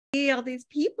All these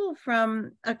people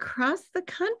from across the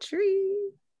country.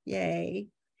 Yay.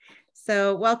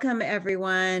 So welcome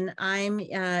everyone. I'm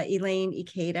Elaine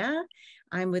Ikeda.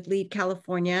 I'm with Lead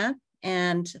California,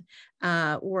 and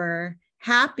we're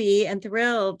happy and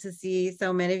thrilled to see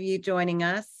so many of you joining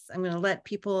us. I'm going to let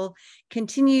people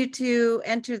continue to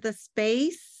enter the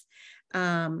space.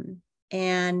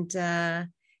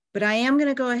 But I am going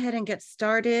to go ahead and get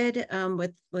started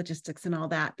with logistics and all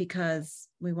that, because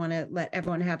we want to let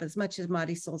everyone have as much of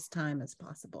Marisol's time as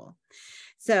possible.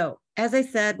 So as I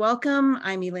said, welcome.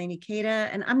 I'm Elaine Ikeda,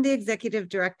 and I'm the Executive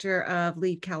Director of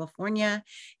Lead California,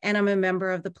 and I'm a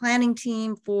member of the planning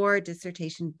team for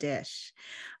Dissertation Dish.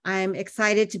 I'm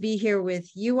excited to be here with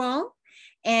you all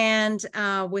and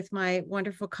with my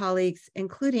wonderful colleagues,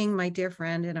 including my dear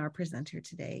friend and our presenter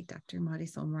today, Dr.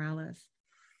 Marisol Morales.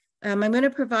 I'm going to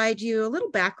provide you a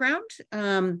little background.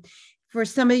 For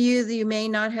some of you that you may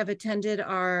not have attended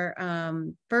our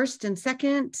first and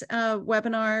second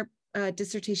webinar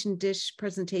Dissertation Dish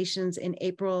presentations in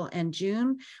April and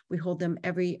June. We hold them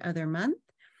every other month.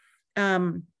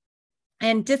 And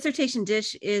Dissertation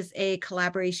Dish is a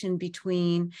collaboration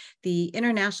between the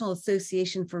International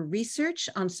Association for Research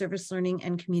on Service Learning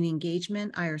and Community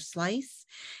Engagement, IR-SLICE,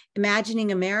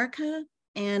 Imagining America,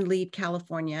 and Lead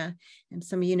California. And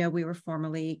some of you know we were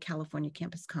formerly California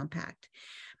Campus Compact.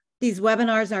 These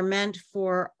webinars are meant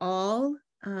for all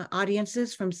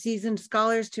audiences, from seasoned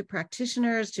scholars to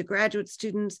practitioners to graduate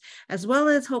students, as well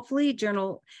as hopefully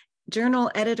journal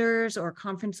editors or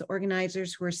conference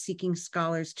organizers who are seeking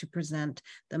scholars to present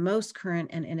the most current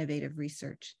and innovative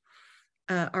research.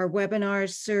 Our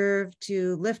webinars serve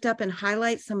to lift up and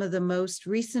highlight some of the most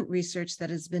recent research that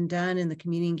has been done in the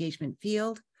community engagement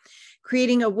field,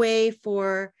 creating a way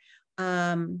for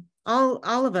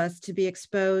all of us to be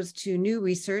exposed to new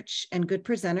research and good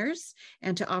presenters,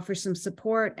 and to offer some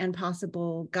support and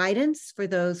possible guidance for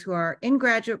those who are in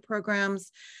graduate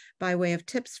programs by way of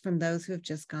tips from those who have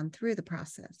just gone through the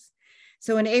process.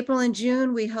 So in April and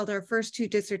June, we held our first two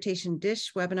Dissertation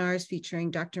Dish webinars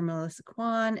featuring Dr. Melissa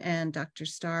Kwan and Dr.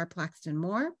 Star Plaxton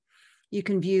Moore. You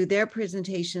can view their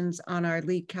presentations on our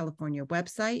Lead California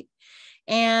website.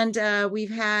 And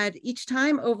we've had each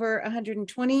time over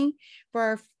 120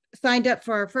 signed up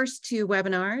for our first two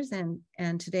webinars.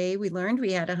 And today we learned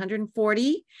we had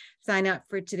 140 sign up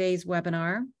for today's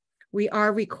webinar. We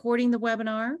are recording the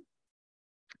webinar.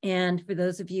 And for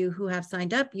those of you who have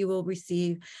signed up, you will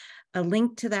receive a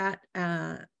link to that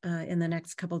in the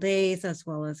next couple of days, as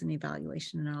well as an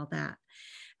evaluation and all that.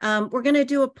 We're going to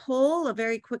do a poll, a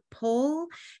very quick poll,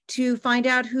 to find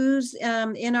out who's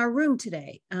in our room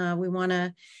today. We want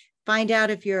to find out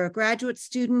if you're a graduate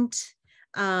student,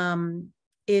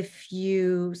 if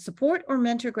you support or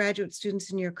mentor graduate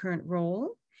students in your current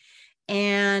role,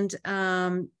 and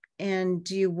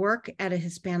do you work at a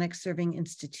Hispanic Serving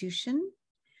Institution?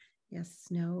 Yes,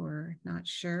 no, or not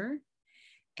sure.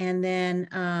 And then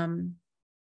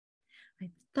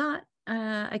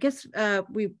I guess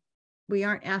we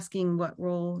aren't asking what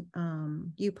role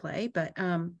you play, but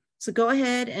so go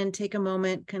ahead and take a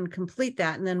moment, can complete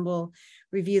that, and then we'll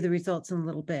review the results in a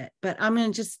little bit. But I'm going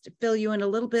to just fill you in a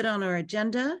little bit on our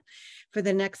agenda for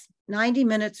the next 90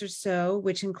 minutes or so,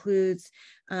 which includes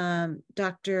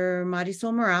Dr.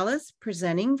 Marisol Morales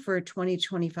presenting for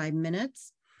 20-25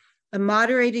 minutes, a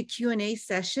moderated Q&A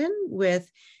session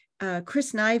with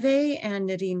Chris Naive and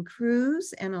Nadine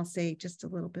Cruz, and I'll say just a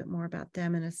little bit more about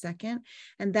them in a second.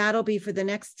 And that'll be for the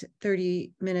next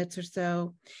 30 minutes or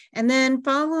so. And then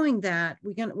following that,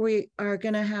 we are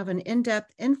gonna have an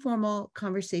in-depth informal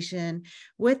conversation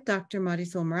with Dr.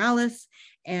 Marisol Morales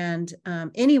and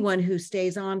anyone who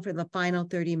stays on for the final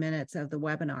 30 minutes of the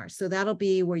webinar. So that'll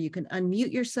be where you can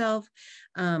unmute yourself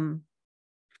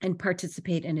and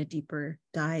participate in a deeper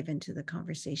dive into the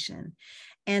conversation.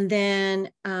 And then,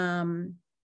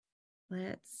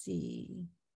 let's see.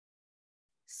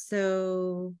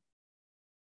 So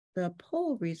the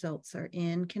poll results are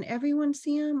in. Can everyone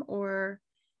see them or?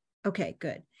 Okay,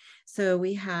 good. So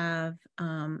we have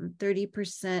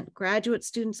 30% graduate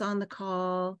students on the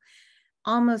call,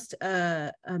 almost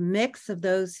a mix of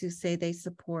those who say they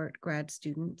support grad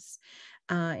students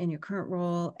in your current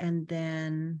role, and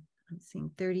then I'm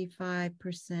seeing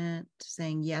 35%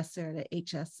 saying yes or to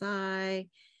HSI.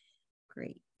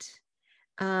 Great.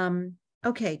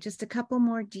 Okay, just a couple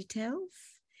more details.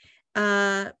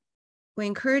 We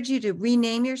encourage you to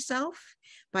rename yourself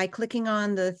by clicking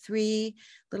on the three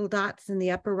little dots in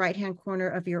the upper right-hand corner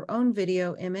of your own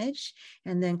video image,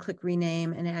 and then click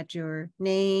rename and add your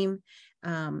name,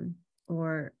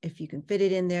 or if you can fit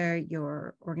it in there,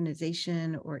 your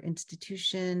organization or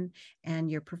institution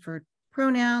and your preferred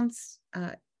pronouns,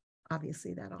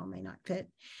 obviously that all may not fit.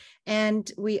 And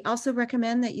we also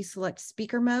recommend that you select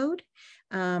speaker mode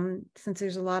since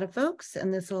there's a lot of folks,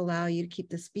 and this will allow you to keep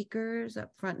the speakers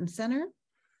up front and center.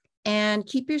 And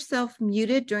keep yourself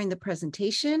muted during the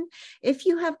presentation. If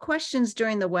you have questions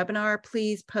during the webinar,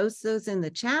 please post those in the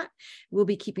chat. We'll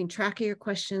be keeping track of your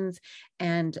questions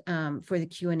and for the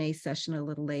Q&A session a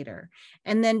little later.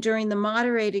 And then during the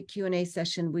moderated Q&A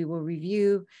session, we will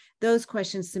review those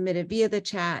questions submitted via the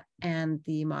chat, and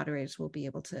the moderators will be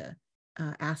able to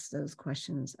ask those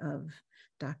questions of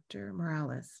Dr.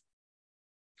 Morales.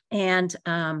 And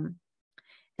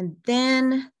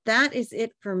then that is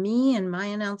it for me and my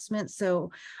announcement. So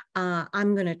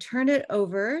I'm going to turn it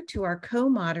over to our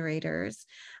co-moderators.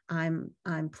 I'm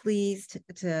pleased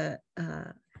to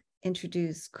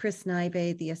introduce Chris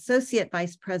Naive, the Associate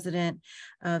Vice President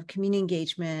of Community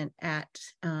Engagement at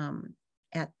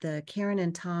the Karen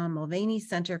and Tom Mulvaney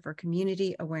Center for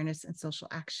Community Awareness and Social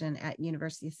Action at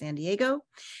University of San Diego,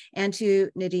 and to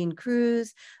Nadine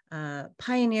Cruz,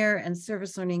 pioneer and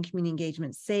service learning community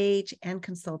engagement sage and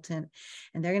consultant.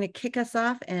 And they're going to kick us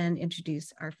off and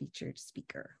introduce our featured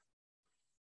speaker.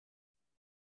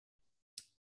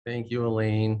 Thank you,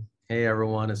 Elaine. Hey,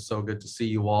 everyone. It's so good to see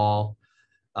you all.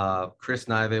 Chris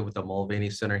Naive with the Mulvaney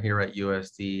Center here at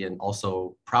USD, and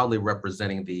also proudly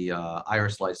representing the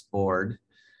Irish Slice board.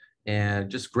 And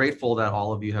just grateful that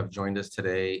all of you have joined us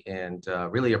today, and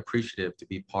really appreciative to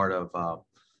be part of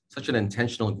such an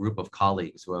intentional group of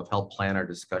colleagues who have helped plan our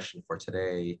discussion for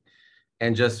today.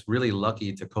 And just really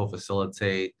lucky to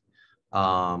co-facilitate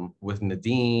with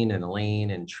Nadine and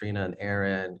Elaine and Trina and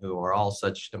Aaron, who are all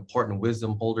such important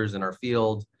wisdom holders in our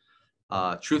field.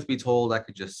 Truth be told, I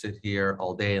could just sit here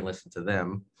all day and listen to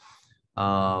them.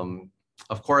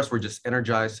 Of course, we're just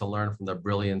energized to learn from the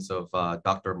brilliance of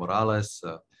Dr. Morales,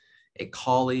 a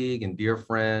colleague and dear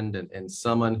friend, and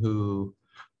someone who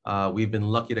we've been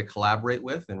lucky to collaborate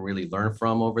with and really learn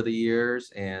from over the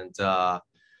years, and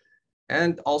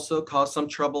also caused some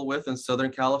trouble with in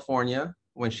Southern California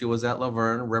when she was at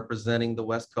Laverne representing the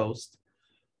West Coast.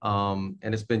 And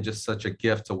it's been just such a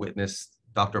gift to witness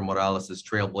Dr. Morales'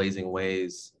 trailblazing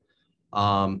ways,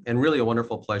 and really a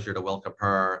wonderful pleasure to welcome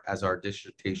her as our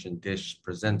dissertation dish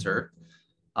presenter.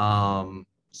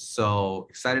 So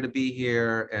excited to be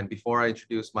here. And before I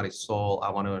introduce Marisol, I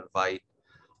want to invite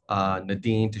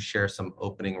Nadine to share some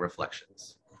opening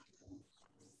reflections.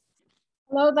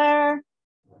 Hello there.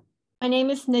 My name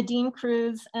is Nadine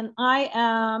Cruz, and I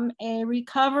am a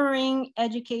recovering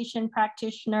education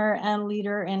practitioner and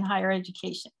leader in higher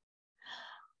education.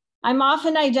 I'm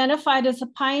often identified as a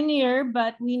pioneer,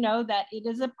 but we know that it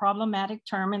is a problematic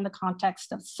term in the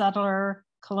context of settler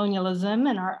colonialism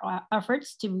and our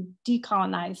efforts to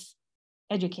decolonize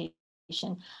education.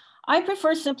 I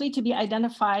prefer simply to be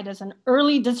identified as an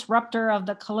early disruptor of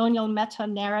the colonial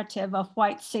meta-narrative of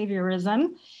white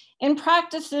saviorism in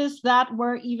practices that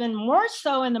were even more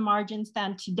so in the margins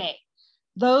than today.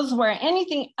 Those where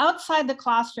anything outside the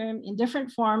classroom in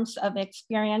different forms of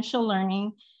experiential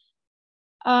learning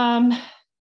that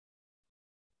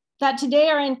today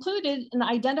are included in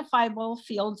identifiable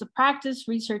fields of practice,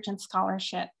 research, and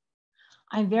scholarship.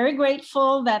 I'm very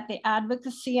grateful that the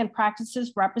advocacy and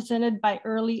practices represented by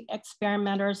early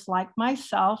experimenters like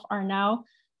myself are now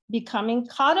becoming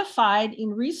codified in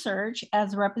research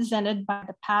as represented by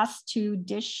the past two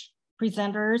DISH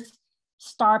presenters,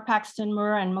 Star Paxton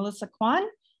Moore and Melissa Kwan,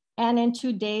 and in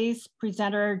today's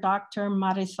presenter, Dr.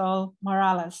 Marisol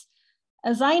Morales.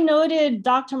 As I noted,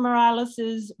 Dr.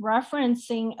 Morales's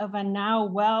referencing of a now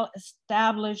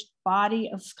well-established body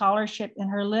of scholarship in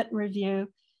her lit review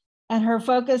and her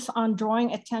focus on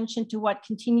drawing attention to what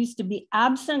continues to be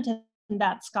absent in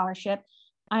that scholarship,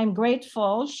 I'm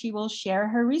grateful she will share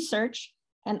her research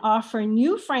and offer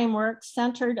new frameworks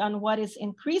centered on what is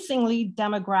increasingly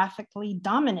demographically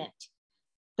dominant,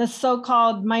 the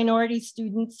so-called minority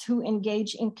students who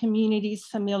engage in communities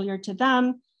familiar to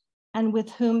them and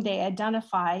with whom they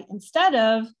identify, instead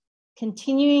of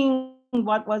continuing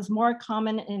what was more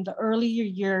common in the earlier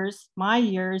years, my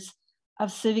years,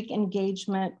 of civic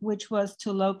engagement, which was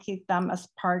to locate them as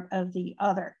part of the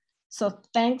other. So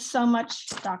thanks so much,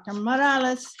 Dr.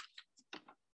 Morales.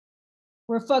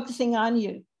 We're focusing on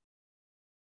you.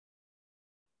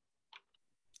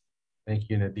 Thank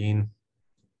you, Nadine.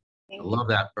 I love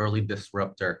that early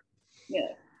disruptor. Yeah.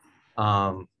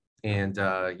 And,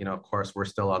 you know, of course, we're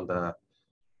still on the,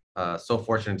 so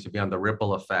fortunate to be on the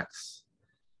ripple effects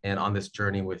and on this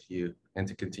journey with you and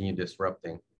to continue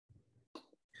disrupting.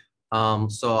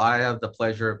 So I have the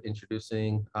pleasure of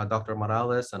introducing Dr.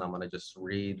 Morales, and I'm going to just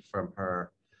read from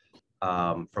her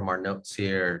From our notes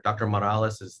here, Dr.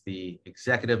 Morales is the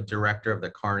Executive Director of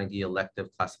the Carnegie Elective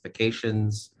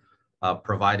Classifications,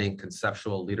 providing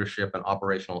conceptual leadership and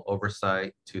operational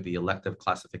oversight to the elective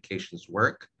classifications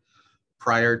work.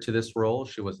 Prior to this role,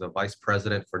 she was the Vice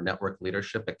President for Network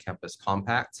Leadership at Campus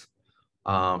Compact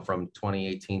from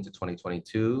 2018 to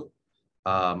 2022.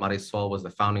 Marisol was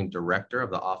the founding director of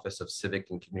the Office of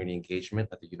Civic and Community Engagement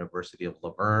at the University of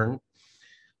Laverne,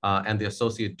 and the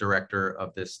associate director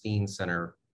of the Steen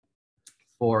Center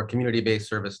for Community-Based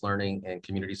Service Learning and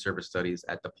Community Service Studies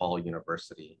at DePaul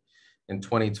University. In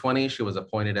 2020, she was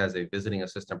appointed as a visiting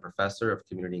assistant professor of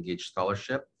community engaged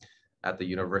scholarship at the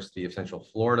University of Central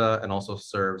Florida, and also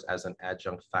serves as an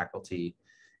adjunct faculty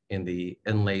in the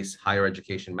Enlace Higher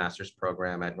Education Master's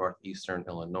Program at Northeastern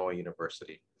Illinois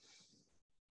University.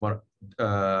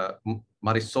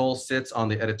 Marisol sits on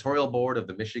the editorial board of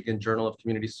the Michigan Journal of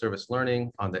Community Service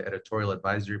Learning, on the editorial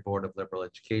advisory board of Liberal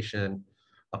Education,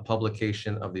 a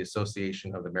publication of the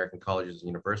Association of American Colleges and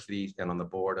Universities, and on the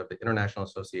board of the International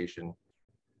Association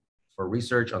for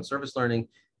Research on Service Learning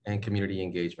and Community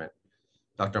Engagement.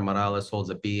 Dr. Morales holds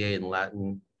a BA in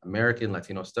Latin American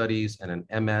Latino Studies and an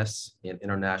MS in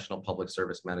International Public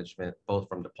Service Management, both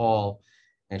from DePaul,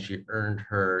 and she earned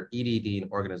her EDD in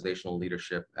Organizational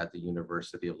Leadership at the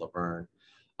University of Laverne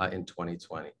in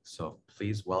 2020. So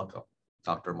please welcome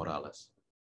Dr. Morales.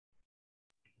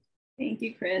 Thank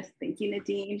you, Chris. Thank you,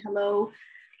 Nadine. Hello,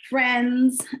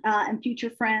 friends and future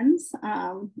friends.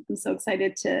 I'm so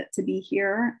excited to be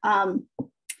here. I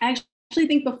actually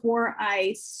think before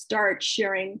I start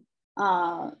sharing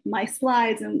my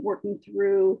slides and working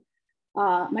through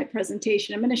my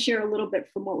presentation, I'm going to share a little bit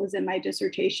from what was in my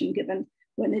dissertation, given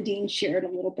what Nadine shared a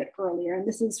little bit earlier. And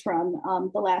this is from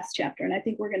the last chapter. And I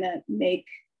think we're going to make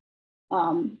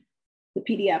the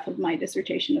PDF of my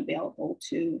dissertation available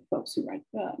to folks who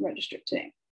registered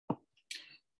today.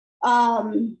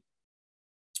 My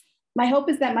hope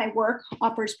is that my work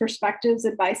offers perspectives,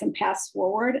 advice, and paths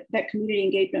forward that community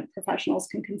engagement professionals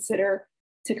can consider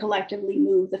to collectively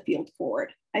move the field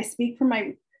forward. I speak from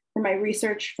my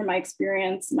research, from my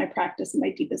experience, my practice, and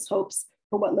my deepest hopes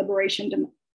for what liberation,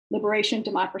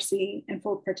 democracy, and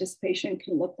full participation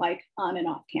can look like on and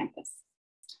off campus.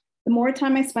 The more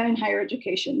time I spent in higher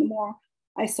education, the more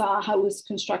I saw how it was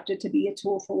constructed to be a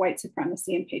tool for white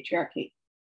supremacy and patriarchy.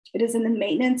 It is in the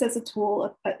maintenance as a tool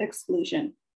of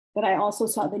exclusion, but I also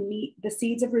saw the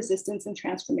seeds of resistance and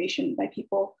transformation by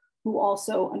people who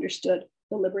also understood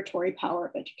the liberatory power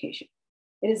of education.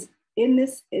 It is in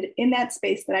that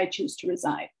space that I choose to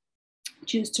reside,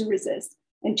 choose to resist,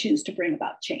 and choose to bring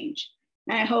about change.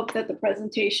 And I hope that the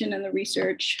presentation and the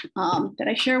research that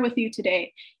I share with you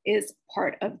today is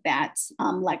part of that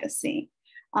legacy.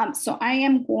 So I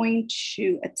am going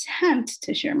to attempt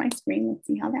to share my screen. Let's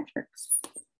see how that works.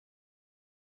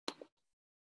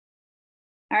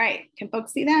 All right, can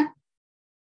folks see that?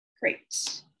 Great.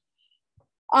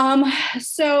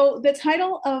 So the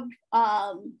title of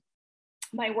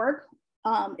my work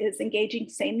is Engaging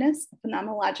Sameness, a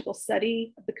Phenomenological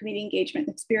Study of the Community Engagement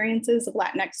Experiences of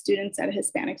Latinx Students at a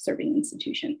Hispanic Serving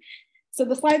Institution. So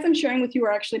the slides I'm sharing with you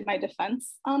are actually my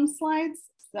defense slides.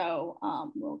 So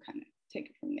we'll kind of take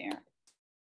it from there.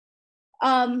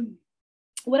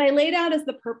 What I laid out as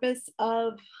the purpose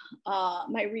of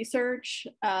my research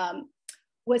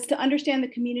was to understand the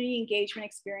community engagement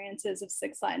experiences of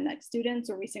 6 Latinx students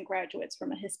or recent graduates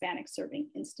from a Hispanic Serving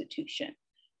Institution.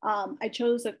 I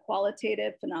chose a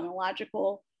qualitative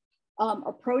phenomenological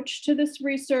approach to this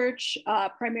research,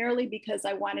 primarily because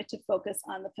I wanted to focus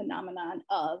on the phenomenon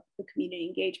of the community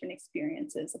engagement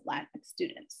experiences of Latinx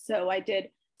students. So I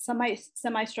did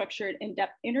semi-structured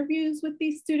in-depth interviews with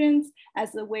these students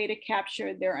as a way to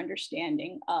capture their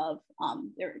understanding of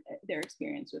their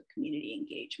experience with community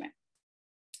engagement.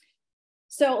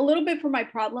 So a little bit for my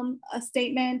problem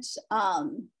statement,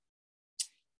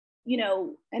 you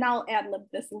know, and I'll ad-lib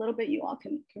this a little bit, you all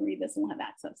can read this and we'll have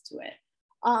access to it.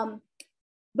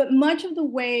 But much of the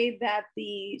way that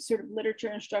the sort of literature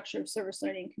and structure of service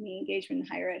learning and community engagement in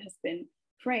higher ed has been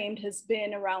framed has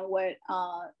been around what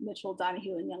Mitchell,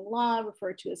 Donahue, and Young Law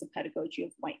refer to as a pedagogy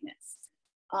of whiteness,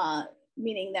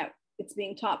 meaning that it's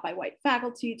being taught by white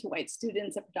faculty to white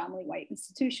students at predominantly white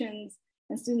institutions,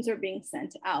 and students are being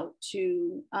sent out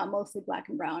to mostly Black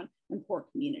and Brown and poor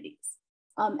communities.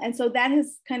 And so that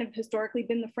has kind of historically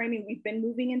been the framing. We've been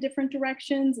moving in different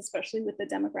directions, especially with the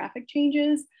demographic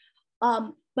changes.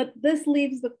 But this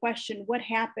leaves the question, what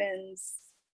happens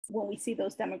when we see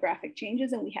those demographic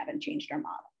changes and we haven't changed our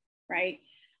model, right?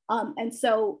 And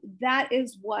so that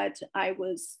is what I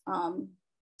was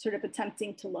sort of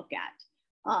attempting to look at.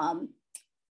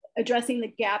 addressing the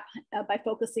gap by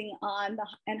focusing on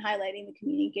and highlighting the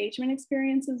community engagement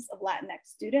experiences of Latinx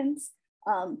students,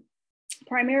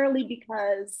 primarily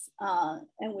because,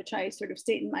 and which I sort of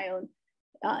state in my own,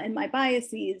 in my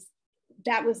biases,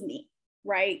 that was me,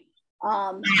 right?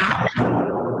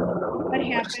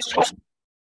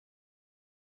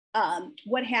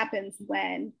 What happens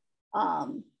when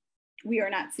we are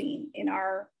not seen in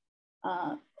our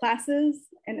classes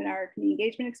and in our community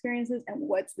engagement experiences, and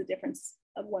what's the difference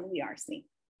of when we are seen?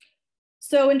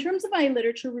 So in terms of my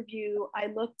literature review, I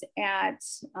looked at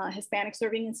Hispanic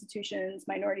serving institutions,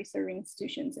 minority serving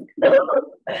institutions, and community.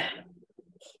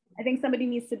 I think somebody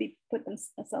needs to put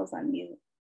themselves on mute.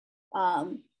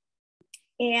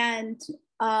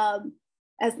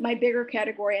 As my bigger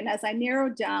category, and as I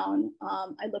narrowed down,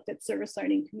 I looked at service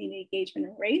learning, community engagement,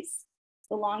 and race,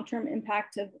 the long-term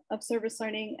impact of service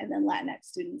learning, and then Latinx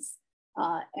students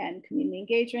and community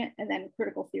engagement, and then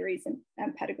critical theories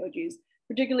and pedagogies,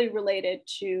 particularly related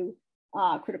to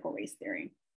critical race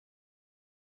theory.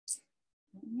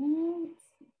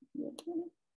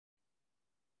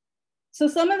 So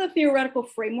some of the theoretical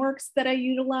frameworks that I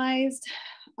utilized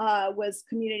was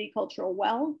community cultural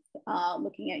wealth,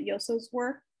 looking at Yoso's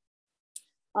work,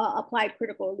 applied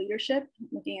critical leadership,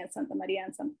 looking at Santa Maria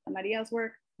and Santa Maria's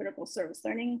work, critical service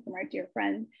learning from our dear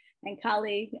friend and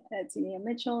colleague, Tzenia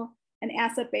Mitchell, and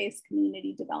asset-based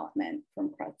community development from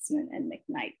Kreutzmann and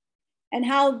McKnight. And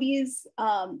how these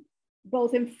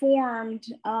both informed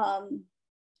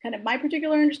kind of my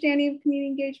particular understanding of community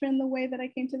engagement and the way that I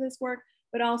came to this work,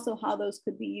 but also how those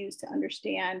could be used to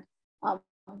understand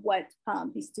what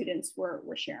these students were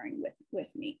sharing with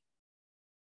me.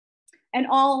 And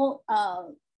all,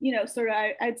 you know, sort of,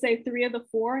 I'd say 3 of the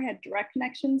 4 had direct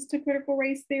connections to critical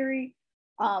race theory,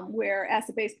 where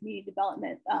asset-based community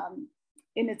development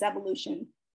in its evolution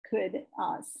could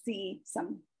see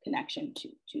some connection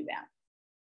to that.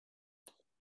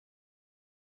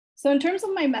 So in terms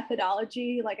of my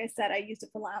methodology, like I said, I used a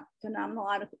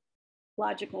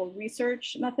phenomenological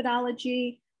research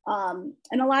methodology. And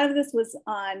a lot of this was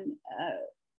on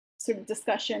sort of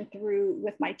discussion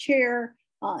with my chair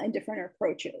and different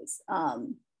approaches.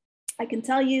 I can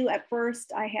tell you at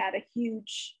first I had a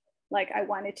huge, like I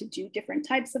wanted to do different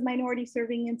types of minority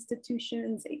serving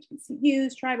institutions,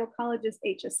 HBCUs, tribal colleges,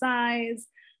 HSIs.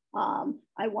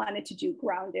 I wanted to do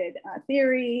grounded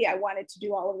theory. I wanted to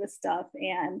do all of this stuff,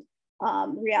 and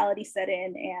reality set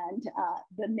in, and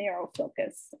the narrow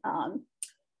focus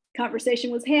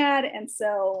conversation was had. And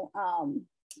so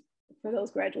for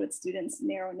those graduate students,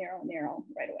 narrow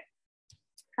right away.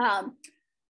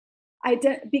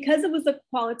 Because it was a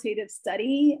qualitative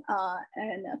study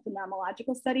and a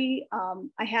phenomenological study,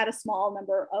 I had a small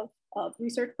number of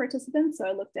research participants. So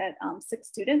I looked at 6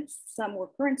 students. Some were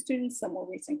current students, some were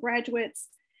recent graduates,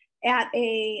 at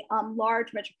a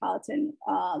large metropolitan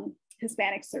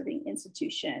Hispanic Serving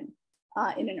Institution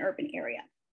in an urban area.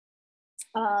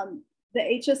 The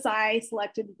HSI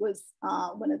selected was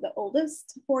one of the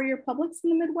oldest 4-year publics in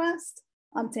the Midwest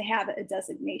to have a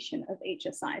designation of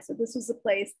HSI. So this was a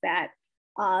place that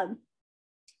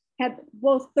had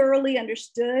both thoroughly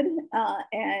understood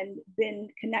and been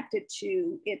connected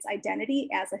to its identity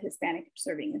as a Hispanic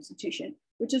serving institution,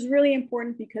 which is really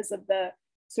important because of the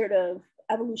sort of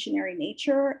evolutionary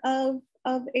nature of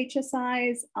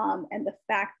HSIs and the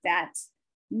fact that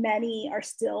many are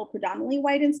still predominantly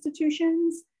white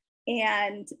institutions.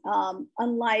 And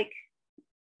unlike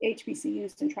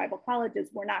HBCUs and tribal colleges,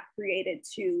 were not created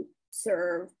to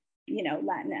serve, you know,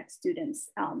 Latinx students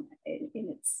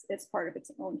it's part of its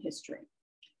own history.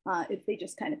 They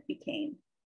just kind of became.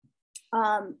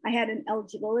 I had an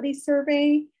eligibility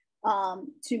survey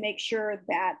to make sure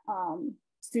that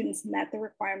students met the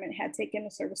requirement, had taken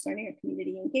a service learning or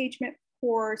community engagement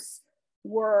course,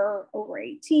 were over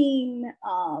 18,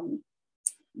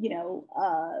 you know,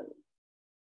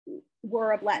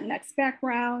 were of Latinx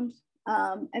background.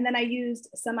 And then I used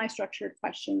semi-structured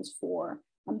questions for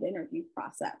the interview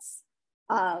process.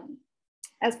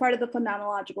 As part of the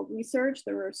phenomenological research,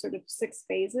 there were sort of 6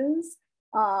 phases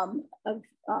of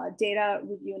data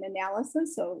review and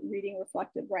analysis. So reading,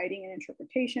 reflective writing, and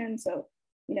interpretation. So,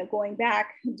 you know, going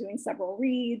back, doing several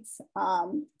reads,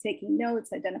 taking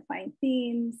notes, identifying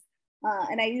themes.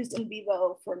 And I used in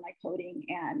vivo for my coding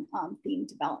and theme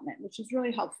development, which is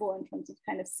really helpful in terms of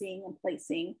kind of seeing and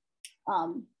placing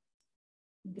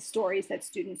the stories that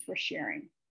students were sharing.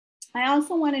 I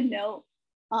also want to note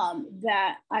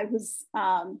that I was,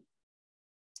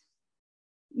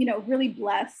 you know, really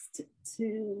blessed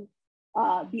to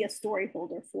be a story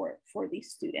holder for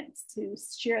these students, to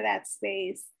share that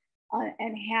space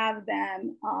and have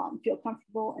them feel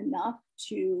comfortable enough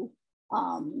to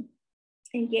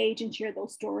engage and share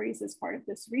those stories as part of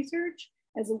this research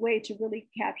as a way to really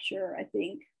capture, I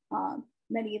think,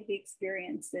 many of the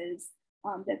experiences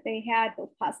that they had,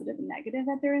 both positive and negative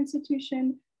at their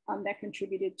institution, that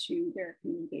contributed to their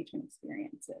community engagement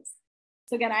experiences.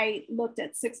 So again, I looked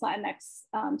at 6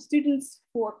 Latinx students,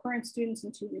 4 current students,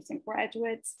 and 2 recent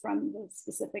graduates from the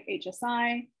specific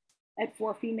HSI, at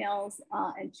 4 females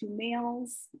and 2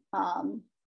 males.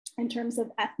 In terms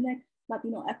of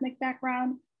Latino ethnic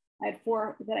background, I had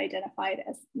 4 that identified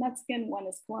as Mexican, 1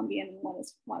 is Colombian, and 1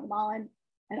 is Guatemalan,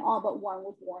 and all but 1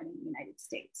 was born in the United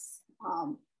States.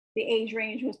 The age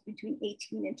range was between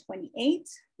 18 and 28,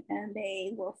 and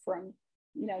they were from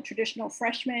traditional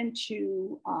freshmen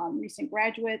to recent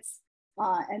graduates,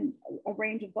 and a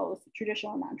range of both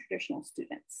traditional and non-traditional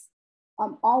students.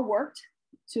 All worked.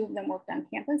 2 of them worked on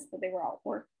campus, but they were all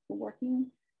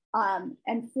working.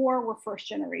 And 4 were first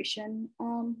generation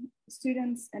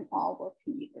students, and all were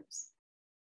commuters.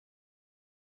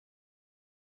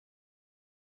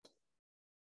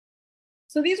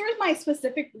 So these were my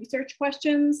specific research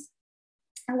questions.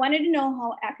 I wanted to know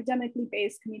how academically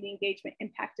based community engagement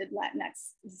impacted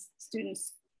Latinx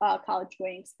students'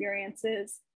 college-going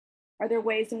experiences. Are there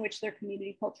ways in which their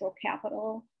community cultural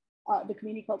capital, the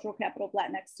community cultural capital of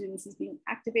Latinx students, is being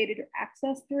activated or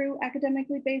accessed through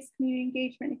academically based community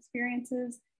engagement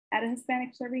experiences at a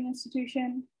Hispanic serving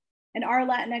institution? And are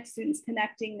Latinx students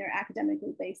connecting their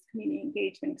academically based community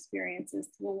engagement experiences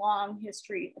to the long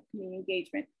history of community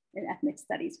engagement in ethnic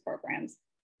studies programs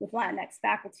with Latinx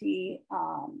faculty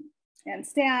and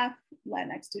staff,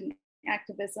 Latinx student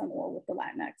activism, or with the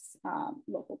Latinx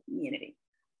local community?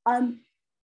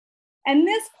 And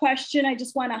this question I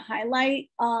just want to highlight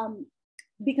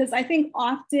because I think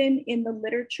often in the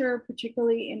literature,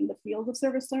 particularly in the field of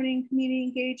service learning and community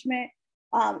engagement,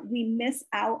 we miss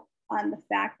out on the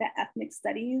fact that ethnic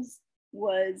studies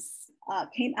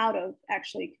came out of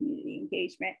actually community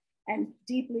engagement and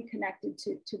deeply connected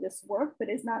to this work, but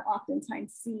is not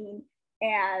oftentimes seen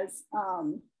as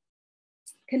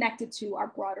connected to our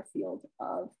broader field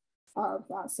of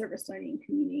service learning and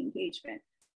community engagement.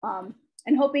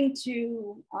 And hoping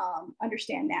to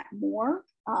understand that more.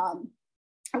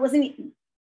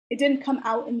 It didn't come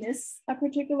out in this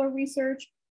particular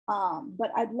research,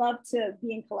 but I'd love to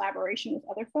be in collaboration with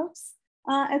other folks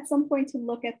at some point to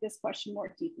look at this question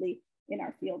more deeply in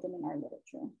our field and in our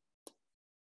literature.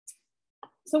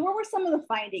 So what were some of the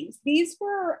findings? These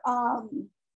were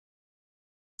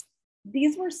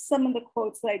some of the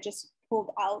quotes that I just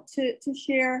pulled out to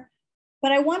share,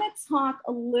 but I want to talk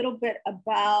a little bit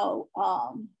about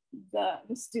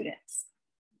the students.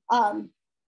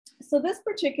 So this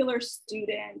particular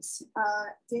student,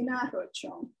 Dana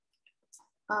Rocho,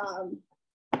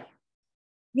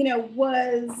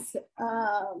 was,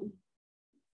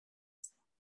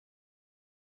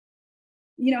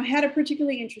 had a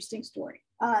particularly interesting story.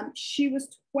 She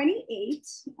was 28,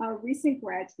 a recent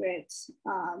graduate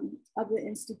of the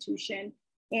institution,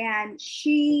 and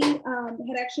she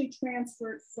had actually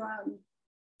transferred from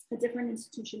a different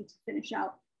institution to finish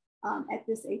out at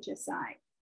this HSI.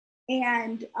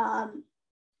 And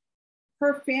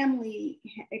her family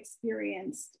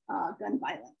experienced gun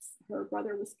violence. Her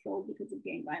brother was killed because of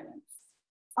gang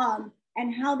violence,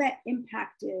 and how that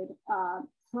impacted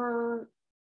her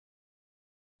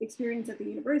experience at the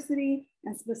university,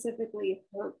 and specifically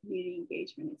her community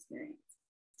engagement experience.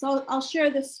 So I'll share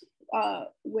this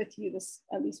with you,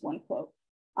 at least one quote.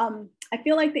 I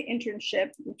feel like the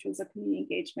internship, which was a community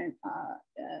engagement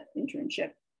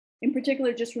internship, in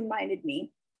particular just reminded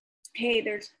me, hey,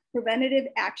 there's preventative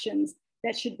actions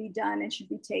that should be done and should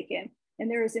be taken.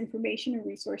 And there is information and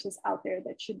resources out there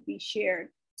that should be shared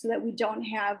so that we don't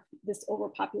have this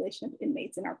overpopulation of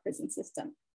inmates in our prison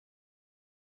system.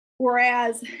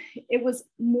 Whereas it was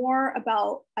more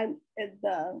about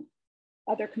the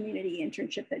other community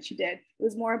internship that she did. It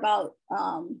was more about,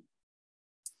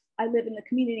 I live in the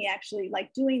community, actually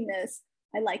like doing this.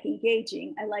 I like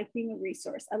engaging. I like being a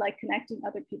resource. I like connecting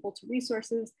other people to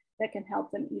resources that can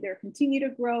help them either continue to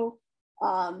grow,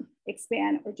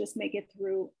 expand, or just make it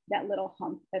through that little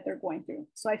hump that they're going through.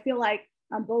 So I feel like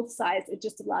on both sides, it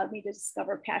just allowed me to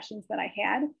discover passions that I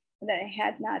had and that I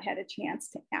had not had a chance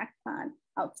to act on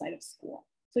outside of school.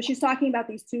 So she's talking about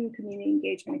these 2 community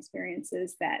engagement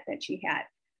experiences that she had.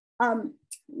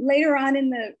 Later on in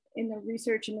the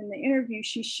research and in the interview,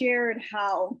 she shared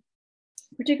how,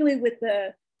 particularly with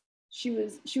she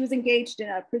was engaged in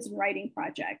a prison writing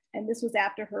project, and this was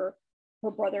after her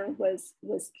brother was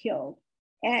killed,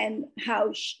 and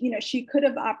how she could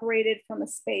have operated from a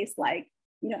space like,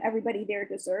 everybody there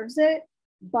deserves it,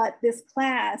 But this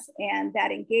class and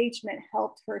that engagement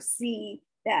helped her see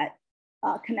that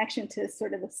connection to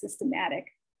sort of the systematic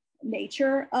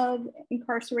nature of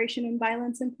incarceration and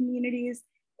violence in communities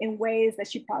in ways that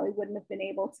she probably wouldn't have been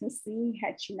able to see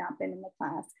had she not been in the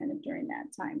class kind of during that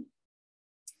time.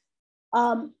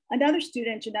 Another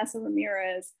student, Janessa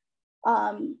Ramirez,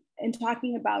 in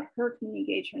talking about her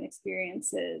community engagement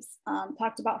experiences,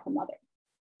 talked about her mother.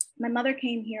 My mother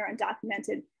came here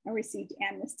undocumented and received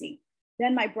amnesty.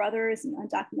 Then my brother is an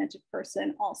undocumented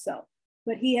person also,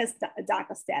 but he has a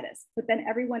DACA status. But then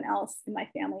everyone else in my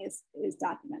family is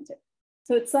documented.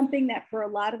 So it's something that for a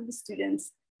lot of the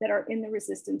students that are in the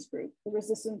resistance group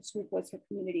was her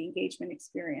community engagement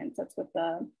experience. That's what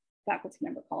the faculty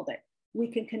member called it. We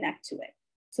can connect to it.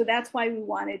 So that's why we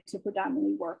wanted to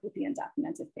predominantly work with the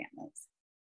undocumented families.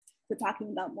 We're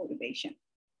talking about motivation.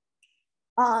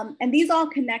 And these all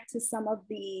connect to some of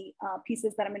the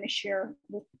pieces that I'm going to share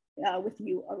with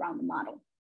you around the model.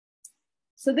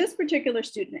 So this particular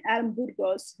student, Adam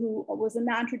Burgos, who was a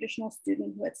non-traditional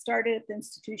student who had started at the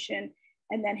institution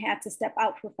and then had to step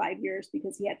out for 5 years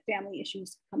because he had family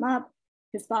issues come up.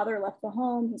 His father left the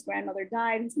home, his grandmother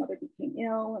died, his mother became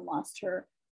ill and lost her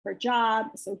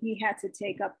job. So he had to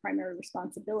take up primary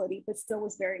responsibility, but still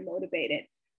was very motivated.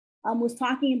 Was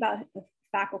talking about a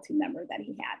faculty member that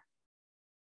he had.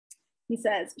 He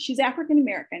says, she's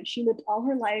African-American. She lived all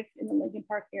her life in the Lincoln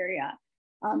Park area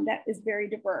that is very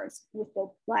diverse with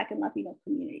both Black and Latino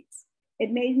communities.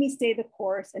 It made me stay the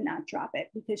course and not drop it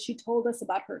because she told us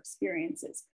about her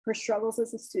experiences, her struggles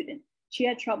as a student. She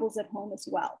had troubles at home as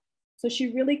well. So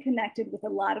she really connected with a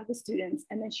lot of the students,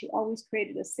 and then she always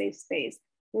created a safe space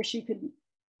where she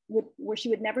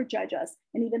would never judge us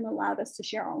and even allowed us to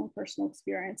share our own personal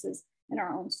experiences and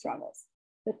our own struggles.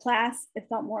 The class, it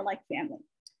felt more like family.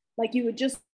 Like you would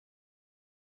just,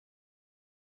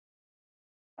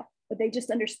 but they just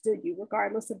understood you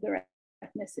regardless of their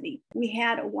ethnicity. We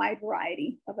had a wide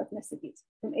variety of ethnicities,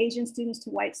 from Asian students to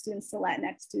white students to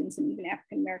Latinx students and even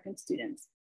African-American students,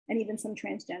 and even some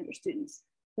transgender students.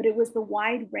 But it was the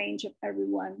wide range of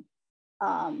everyone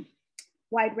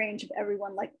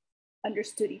like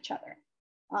understood each other.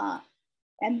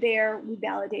 And there we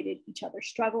validated each other's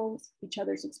struggles, each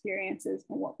other's experiences,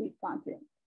 and what we've gone through.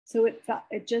 So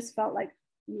it just felt like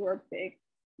we were a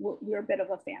bit of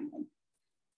a family.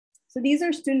 So these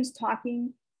are students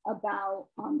talking about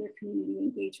their community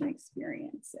engagement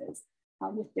experiences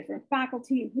with different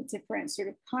faculty, with different sort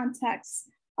of contexts,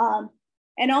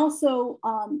 and also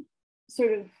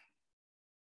sort of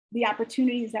the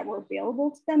opportunities that were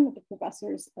available to them, that the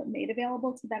professors made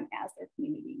available to them as their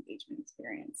community engagement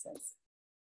experiences.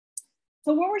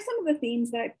 So what were some of the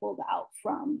themes that I pulled out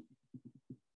from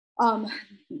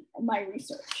my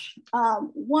research?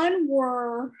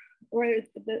 The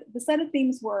set of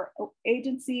themes were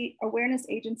agency, awareness,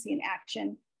 agency, and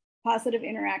action, positive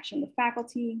interaction with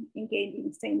faculty,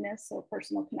 engaging sameness, so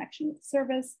personal connection with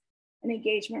service, and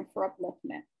engagement for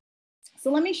upliftment.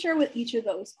 So let me share what each of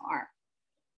those are.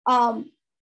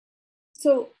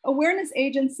 So awareness,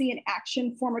 agency, and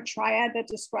action form a triad that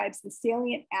describes the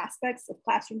salient aspects of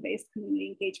classroom-based community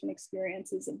engagement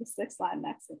experiences of the 6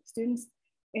 Latinx students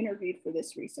interviewed for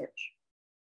this research.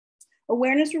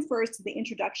 Awareness refers to the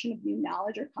introduction of new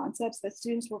knowledge or concepts that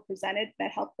students were presented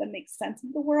that helped them make sense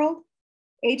of the world.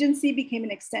 Agency became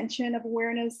an extension of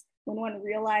awareness when one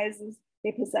realizes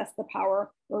they possess the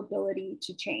power or ability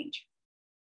to change.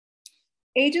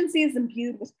 Agency is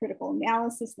imbued with critical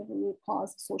analysis of the root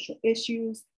cause of social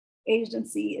issues.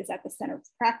 Agency is at the center of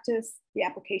practice, the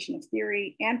application of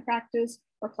theory and practice,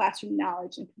 or classroom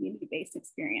knowledge and community-based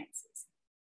experiences.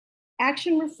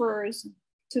 Action refers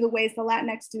to the ways the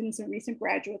Latinx students and recent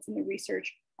graduates in the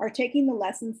research are taking the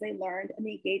lessons they learned and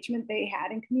the engagement they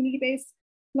had in community-based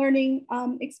learning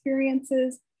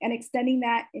experiences and extending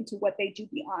that into what they do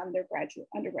beyond their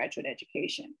undergraduate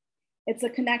education. It's a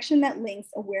connection that links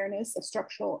awareness of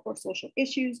structural or social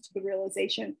issues to the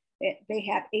realization that they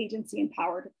have agency and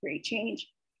power to create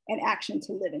change and action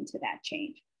to live into that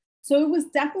change. So it was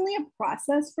definitely a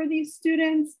process for these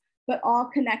students, but all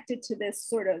connected to this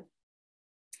sort of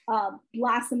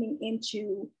blossoming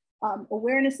into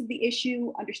awareness of the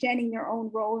issue, understanding their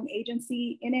own role and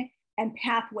agency in it, and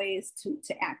pathways to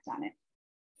act on it.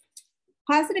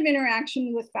 Positive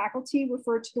interaction with faculty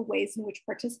referred to the ways in which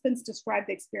participants described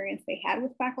the experience they had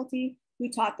with faculty who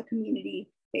taught the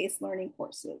community-based learning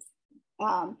courses.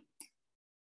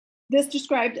 This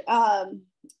described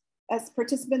as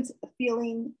participants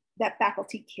feeling that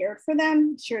faculty cared for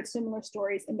them, shared similar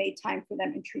stories, and made time for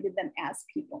them and treated them as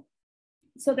people.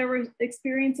 So there were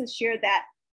experiences shared that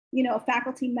a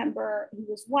faculty member who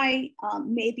was white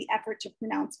made the effort to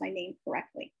pronounce my name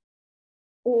correctly.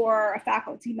 Or a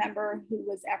faculty member who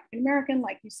was African-American,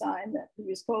 like you saw in the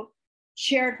previous quote,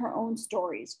 shared her own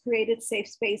stories, created safe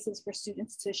spaces for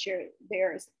students to share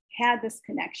theirs, had this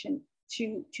connection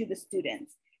to the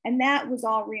students. And that was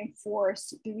all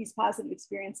reinforced through these positive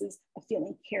experiences of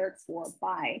feeling cared for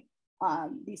by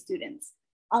these students.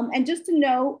 And just to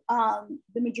note,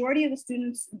 the majority of the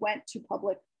students went to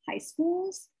public high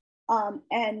schools,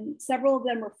 and several of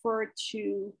them referred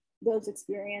to those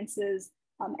experiences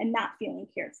and not feeling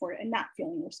cared for and not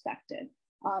feeling respected.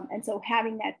 And so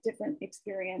having that different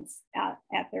experience at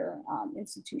their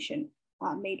institution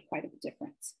made quite a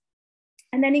difference.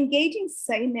 And then engaging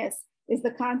sameness is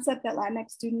the concept that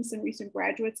Latinx students and recent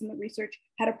graduates in the research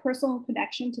had a personal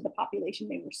connection to the population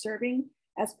they were serving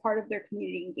as part of their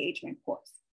community engagement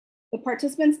course. The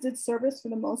participants did service for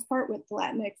the most part with the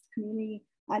Latinx community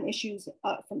on issues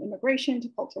from immigration to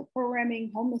cultural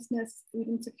programming, homelessness, food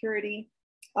insecurity,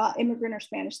 immigrant or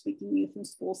Spanish-speaking youth in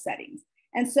school settings.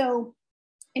 And so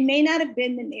it may not have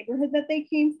been the neighborhood that they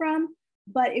came from,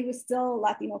 but it was still a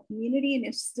Latino community, and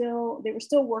they were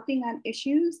still working on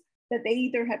issues that they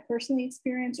either had personally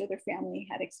experienced or their family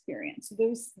had experienced. So there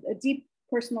was a deep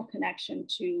personal connection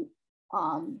to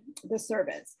the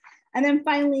service. And then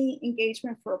finally,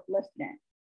 engagement for upliftment.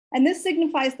 And this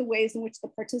signifies the ways in which the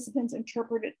participants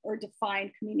interpreted or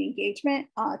defined community engagement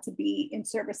to be in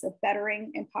service of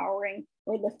bettering, empowering,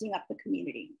 or lifting up the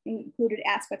community. It included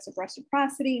aspects of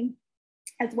reciprocity,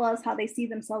 as well as how they see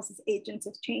themselves as agents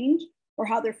of change, or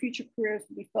how their future careers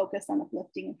will be focused on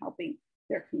uplifting and helping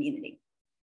their community.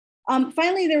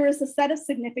 Finally, there was a set of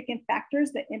significant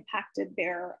factors that impacted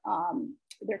their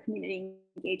community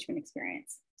engagement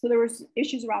experience. So there was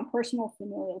issues around personal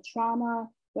familial trauma,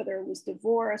 whether it was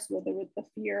divorce, whether it was the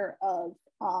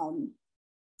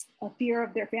fear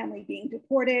of their family being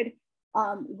deported,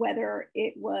 whether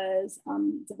it was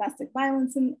domestic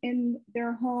violence in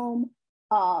their home,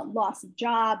 loss of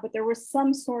job, but there was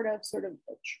some sort of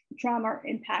trauma or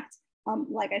impact,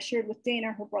 like I shared with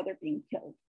Dana, her brother being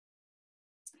killed.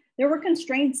 There were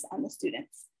constraints on the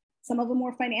students. Some of them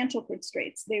were financial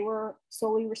constraints. They were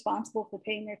solely responsible for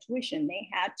paying their tuition. They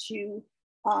had to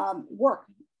work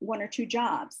 1 or 2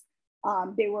 jobs.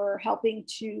 They were helping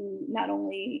to not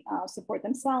only support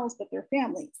themselves, but their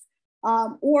families.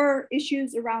 Or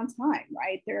issues around time,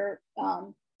 right?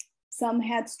 Some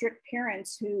had strict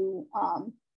parents who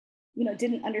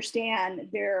didn't understand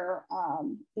their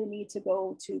need to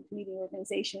go to community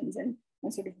organizations and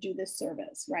sort of do this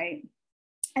service, right?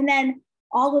 And then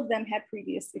all of them had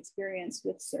previous experience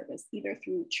with service, either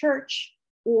through church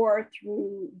or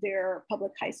through their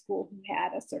public high school who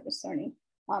had a service learning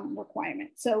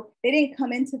requirement. So they didn't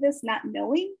come into this not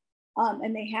knowing,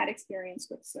 and they had experience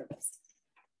with service.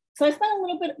 So I spent a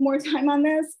little bit more time on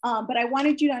this, but I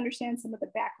wanted you to understand some of the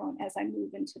background as I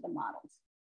move into the models.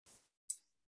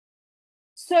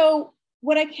 So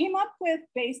what I came up with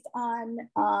based on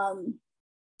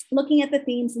looking at the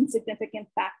themes and significant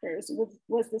factors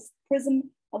was this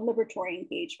prism of liberatory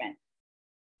engagement.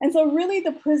 And so really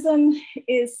the prism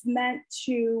is meant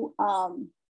to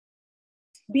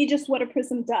be just what a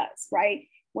prism does, right?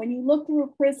 When you look through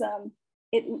a prism,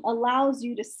 it allows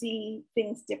you to see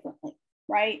things differently,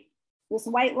 right? This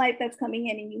white light that's coming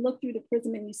in and you look through the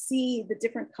prism and you see the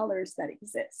different colors that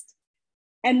exist.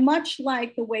 And much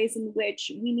like the ways in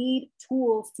which we need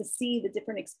tools to see the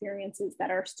different experiences that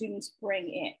our students bring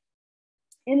in.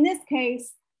 In this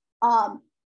case,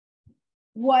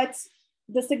 what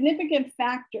the significant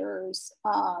factors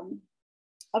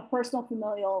of personal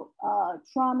familial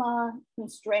trauma,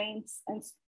 constraints, and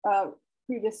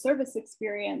previous service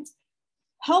experience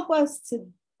help us to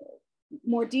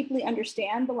more deeply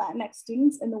understand the Latinx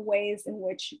students and the ways in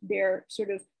which they're sort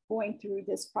of going through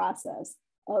this process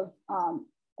of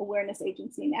awareness,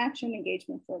 agency, and action,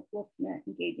 engagement for upliftment,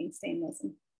 engaging sameness,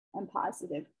 and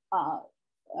positive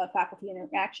faculty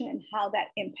interaction, and how that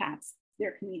impacts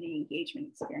their community engagement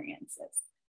experiences.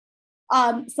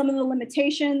 Some of the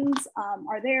limitations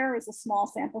are there is a small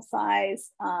sample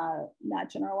size, not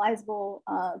generalizable.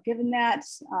 Given that,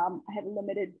 I have a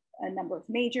limited number of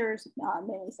majors,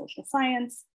 mainly social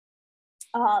science,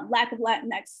 lack of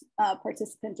Latinx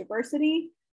participant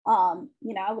diversity. I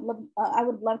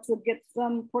would love to get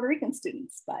some Puerto Rican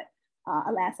students, but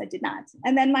alas, I did not.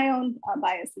 And then my own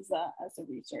bias as a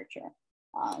researcher.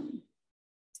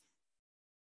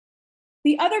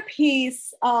 The other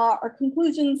piece, our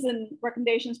conclusions and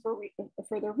recommendations for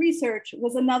further research,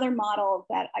 was another model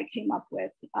that I came up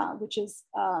with, which is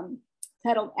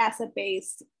titled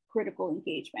asset-based critical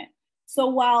engagement. So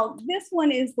while this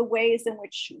one is the ways in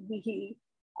which we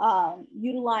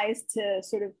utilized to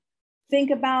sort of think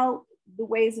about the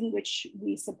ways in which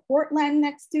we support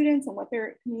Latinx students and what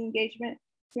their community engagement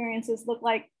experiences look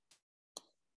like.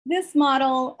 This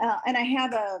model, and I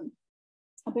have a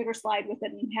bigger slide with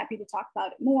it and I'm happy to talk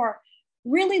about it more,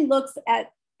 really looks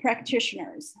at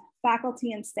practitioners,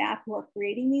 faculty and staff who are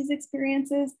creating these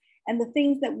experiences and the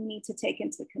things that we need to take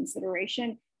into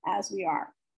consideration as we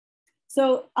are.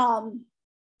 So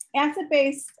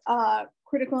asset-based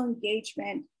critical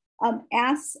engagement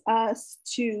asks us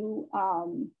to,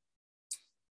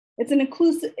 it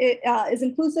is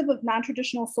inclusive of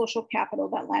non-traditional social capital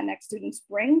that Latinx students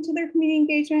bring to their community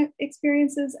engagement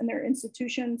experiences and their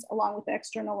institutions, along with the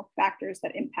external factors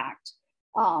that impact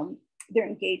their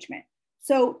engagement.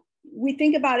 So we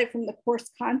think about it from the course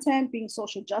content being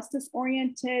social justice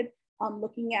oriented,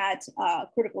 looking at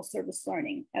critical service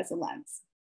learning as a lens.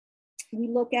 We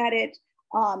look at it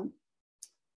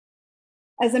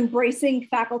as embracing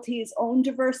faculty's own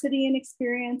diversity and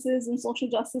experiences and social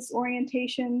justice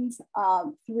orientations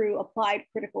through applied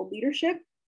critical leadership.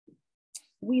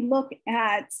 We look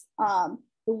at the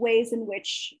ways in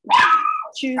which we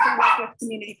choose and work with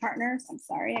community partners. I'm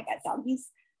sorry, I got doggies.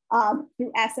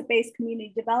 Through asset-based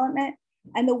community development,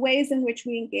 and the ways in which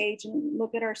we engage and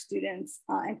look at our students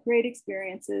and create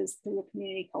experiences through a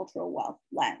community cultural wealth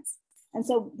lens. And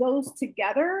so those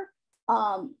together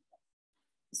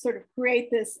sort of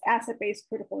create this asset-based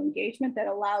critical engagement that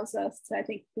allows us to, I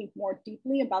think more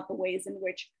deeply about the ways in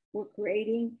which we're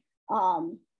creating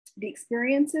the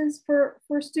experiences for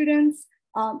students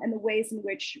and the ways in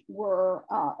which we're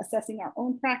assessing our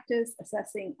own practice,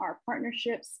 assessing our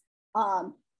partnerships,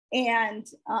 and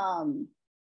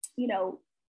you know,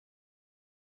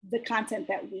 the content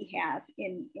that we have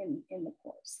in the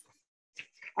course.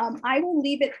 I will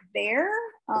leave it there,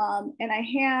 and I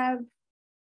have,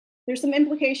 there's some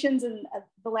implications in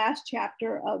the last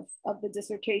chapter of the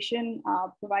dissertation,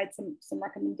 provide some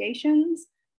recommendations,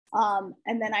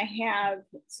 and then I have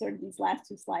sort of these last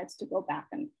two slides to go back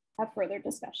and have further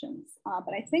discussions.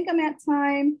 But I think I'm at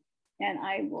time, and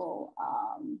I will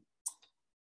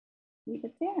leave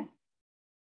it there.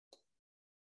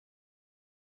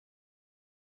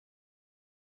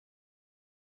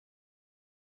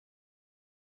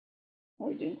 Are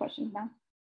we doing questions now?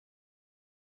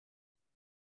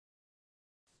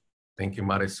 Thank you,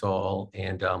 Marisol.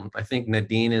 And I think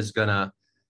Nadine is gonna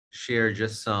share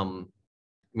just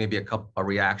maybe a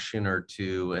reaction or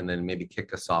two, and then maybe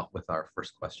kick us off with our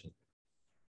first question.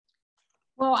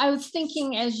 Well, I was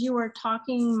thinking as you were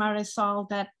talking, Marisol,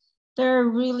 that there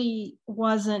really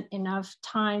wasn't enough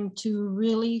time to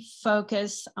really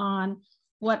focus on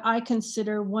what I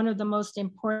consider one of the most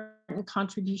important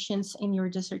contributions in your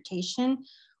dissertation,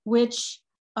 which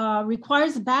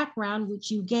requires a background,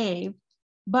 which you gave,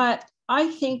 but I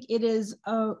think it is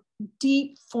a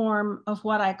deep form of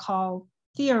what I call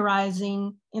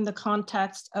theorizing in the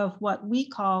context of what we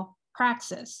call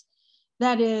praxis.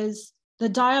 That is the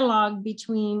dialogue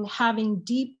between having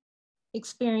deep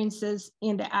experiences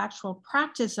in the actual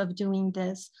practice of doing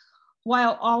this,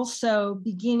 while also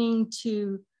beginning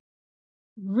to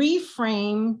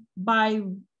reframe by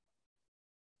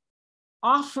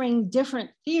offering different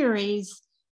theories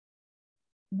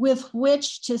with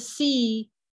which to see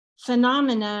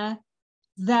phenomena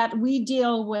that we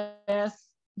deal with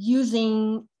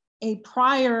using a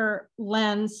prior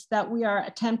lens that we are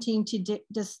attempting to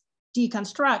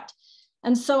deconstruct.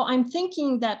 And so I'm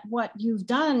thinking that what you've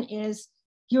done is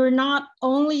you're not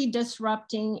only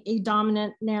disrupting a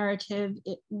dominant narrative,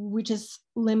 which is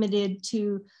limited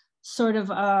to sort of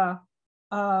a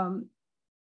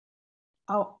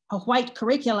white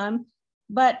curriculum,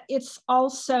 but it's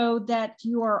also that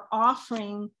you are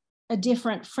offering a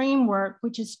different framework,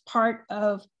 which is part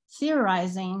of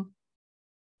theorizing.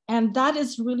 And that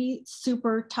is really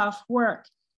super tough work.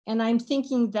 And I'm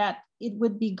thinking that it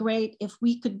would be great if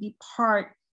we could be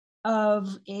part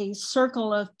of a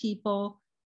circle of people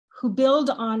who build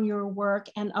on your work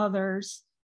and others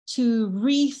to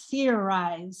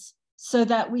re-theorize so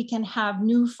that we can have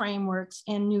new frameworks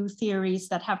and new theories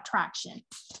that have traction.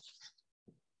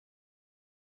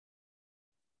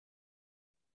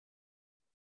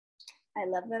 I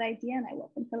love that idea and I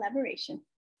welcome collaboration.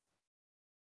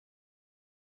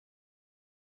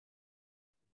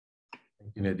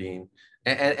 Thank you, Nadine.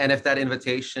 And if that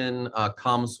invitation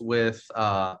comes with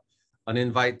an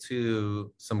invite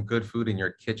to some good food in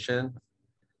your kitchen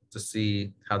to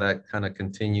see how that kind of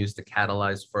continues to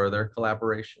catalyze further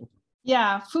collaboration.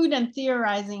 Yeah, food and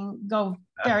theorizing go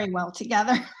very well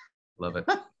together. Love it.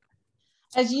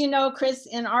 As you know, Chris,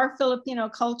 in our Filipino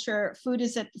culture, food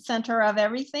is at the center of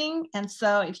everything. And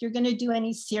so if you're going to do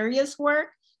any serious work,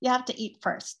 you have to eat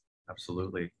first.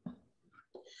 Absolutely.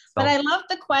 But I love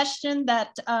the question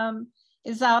that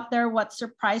is out there. What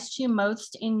surprised you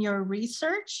most in your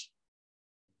research?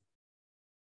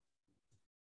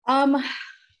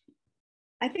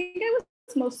 I think I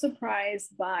was most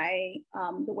surprised by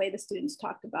the way the students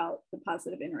talked about the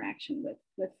positive interaction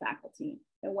with faculty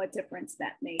and what difference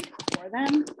that made for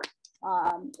them,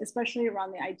 especially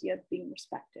around the idea of being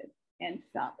respected and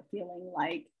feeling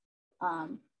like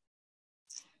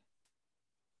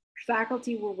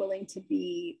faculty were willing to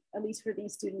be, at least for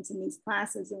these students in these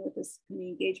classes and with this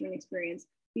community engagement experience,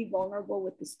 be vulnerable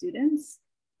with the students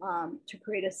to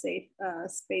create a safe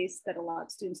space that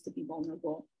allowed students to be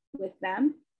vulnerable with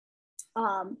them.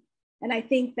 And I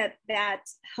think that that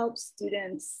helps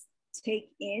students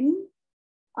take in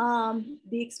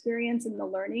the experience and the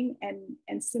learning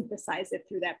and synthesize it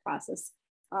through that process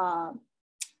of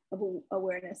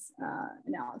awareness,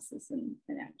 analysis, and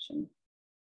action.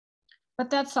 But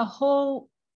that's a whole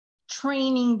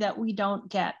training that we don't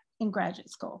get in graduate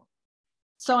school.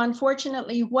 So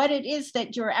unfortunately, what it is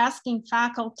that you're asking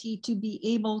faculty to be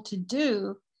able to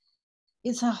do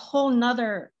is a whole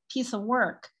nother piece of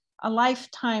work, a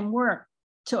lifetime work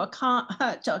to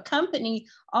accompany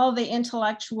all the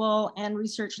intellectual and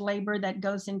research labor that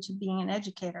goes into being an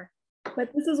educator.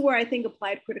 But this is where I think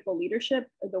applied critical leadership,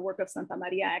 the work of Santa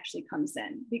Maria, actually comes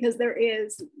in, because there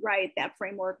is, right, that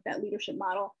framework, that leadership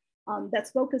model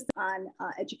that's focused on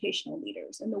educational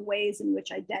leaders and the ways in which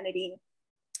identity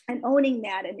and owning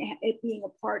that and it being a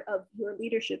part of your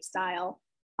leadership style,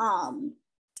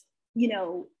 you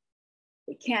know,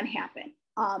 it can happen.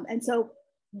 And so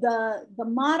the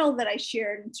model that I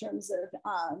shared in terms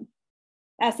of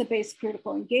asset-based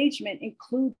critical engagement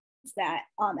includes that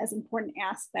as an important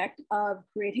aspect of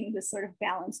creating this sort of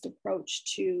balanced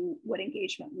approach to what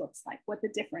engagement looks like, what the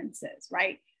difference is,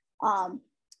 right?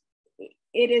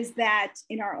 It is that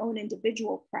in our own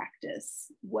individual practice,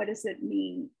 what does it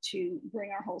mean to bring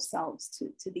our whole selves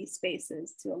to these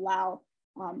spaces, to allow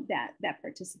that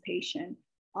participation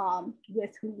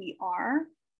with who we are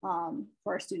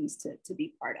for our students to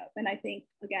be part of. And I think,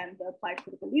 again, the applied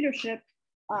critical leadership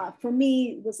for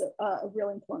me was a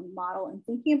really important model in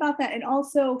thinking about that, and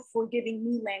also for giving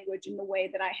me language in the way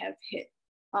that I have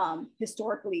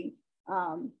historically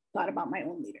thought about my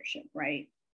own leadership, right?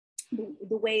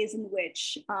 The ways in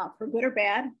which, for good or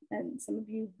bad, and some of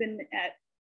you have been at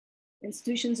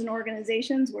institutions and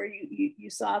organizations where you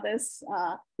saw this,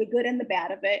 the good and the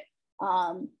bad of it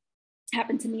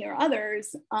happen to me or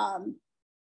others.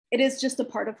 It is just a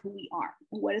part of who we are.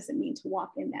 And what does it mean to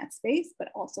walk in that space,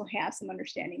 but also have some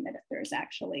understanding that there's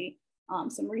actually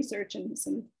some research and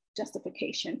some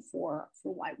justification for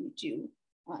why we do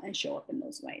and show up in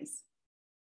those ways.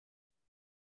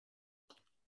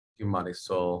 Thank you,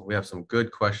 Marisol. We have some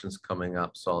good questions coming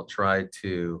up, so I'll try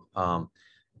to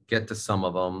get to some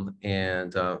of them.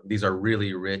 And these are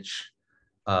really rich,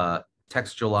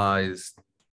 textualized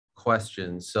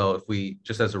questions. So if we,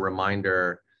 just as a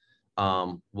reminder,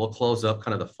 we'll close up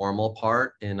kind of the formal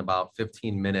part in about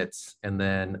 15 minutes. And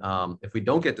then if we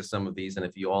don't get to some of these, and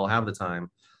if you all have the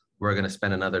time, we're going to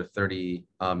spend another 30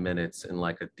 minutes in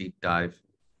like a deep dive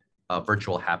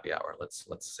virtual happy hour. Let's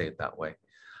say it that way.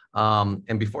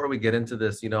 And before we get into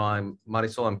this, you know,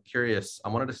 Marisol, I'm curious. I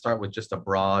wanted to start with just a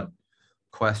broad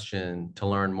question to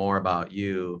learn more about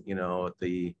you. You know,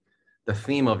 the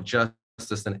theme of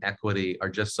justice and equity are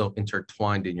just so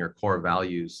intertwined in your core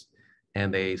values,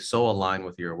 and they so align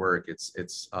with your work. It's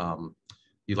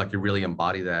you really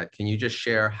embody that. Can you just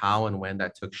share how and when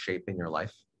that took shape in your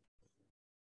life?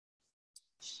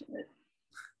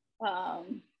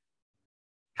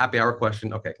 Happy hour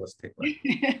question. Okay, let's take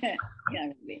that.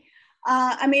 Yeah, maybe.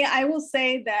 I mean, I will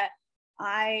say that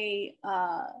I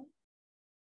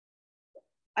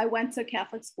went to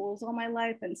Catholic schools all my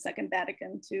life and Second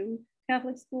Vatican II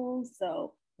Catholic schools,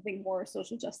 so I think more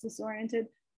social justice oriented.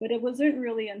 But it wasn't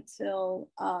really until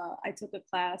I took a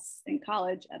class in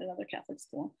college at another Catholic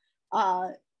school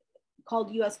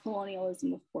called U.S.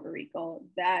 Colonialism of Puerto Rico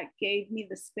that gave me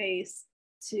the space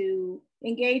to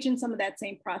engage in some of that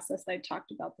same process that I talked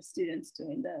about the students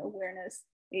doing, the awareness,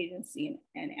 agency,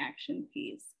 and action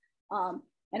piece.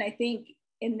 And I think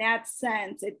in that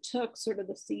sense, it took sort of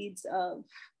the seeds of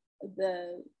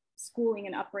the schooling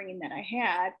and upbringing that I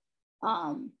had.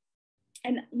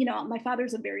 And, you know, my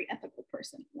father's a very ethical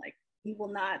person. Like, he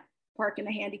will not park in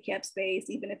a handicapped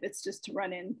space, even if it's just to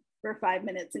run in for 5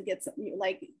 minutes and get something.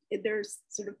 Like, there's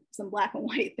sort of some black and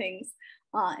white things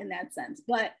in that sense.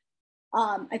 But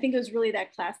I think it was really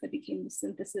that class that became the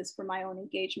synthesis for my own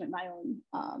engagement, my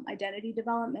own identity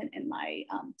development, and my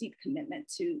deep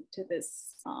commitment to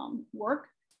this work.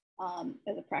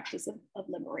 as a practice of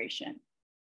liberation.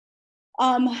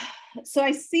 So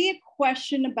I see a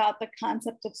question about the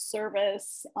concept of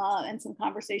service and some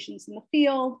conversations in the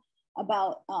field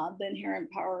about the inherent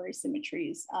power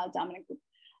asymmetries, dominant group.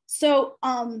 So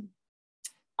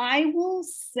I will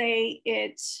say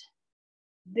it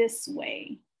this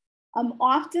way.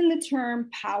 Often the term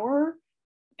power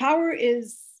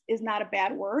is not a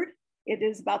bad word. It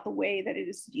is about the way that it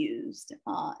is used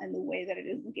and the way that it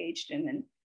is engaged in.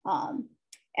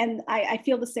 And I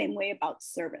feel the same way about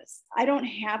service. I don't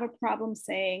have a problem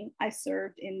saying I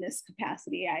served in this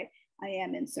capacity. I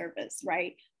am in service,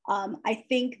 right? I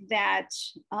think that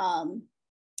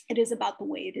it is about the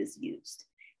way it is used.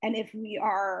 And if we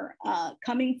are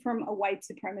coming from a white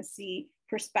supremacy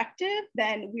perspective,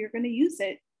 then we're going to use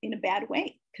it in a bad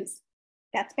way because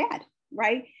that's bad,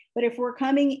 right? But if we're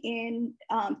coming in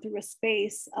through a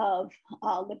space of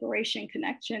liberation,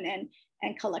 connection,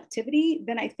 and collectivity,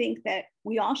 then I think that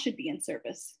we all should be in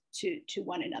service to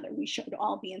one another. We should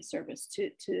all be in service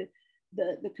to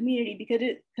the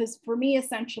community because for me,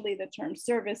 essentially, the term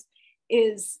service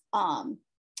is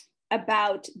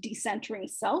about decentering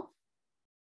self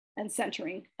and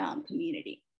centering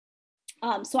community.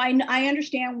 So I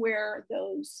understand where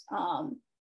those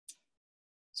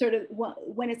sort of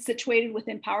when it's situated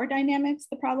within power dynamics,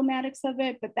 the problematics of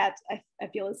it, but that's, I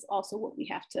feel is also what we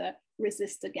have to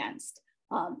resist against,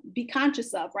 be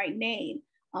conscious of, right, name,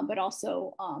 but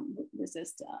also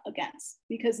resist against,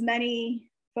 because many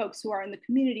folks who are in the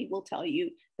community will tell you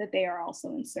that they are also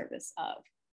in service of.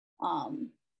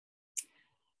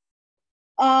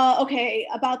 Okay,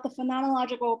 about the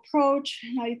phenomenological approach,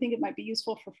 how you think it might be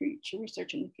useful for future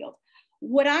research in the field.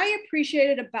 What I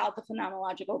appreciated about the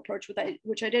phenomenological approach,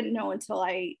 which I didn't know until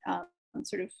I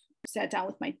sort of sat down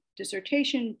with my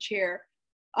dissertation chair,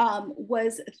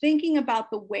 was thinking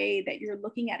about the way that you're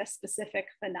looking at a specific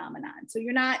phenomenon. So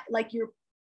you're not like you're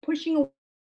pushing away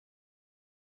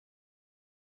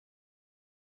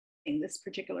this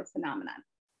particular phenomenon.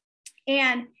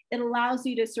 And it allows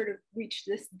you to sort of reach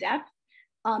this depth.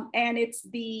 And it's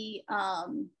the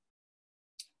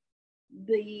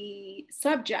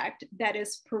subject that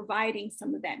is providing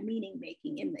some of that meaning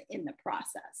making in the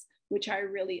process, which I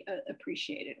really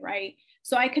appreciated, right?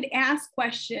 So I could ask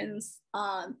questions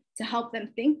to help them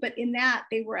think, but in that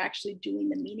they were actually doing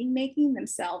the meaning making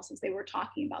themselves as they were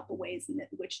talking about the ways in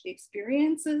which the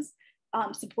experiences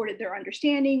supported their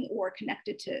understanding or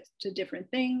connected to different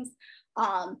things.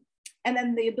 And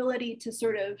then the ability to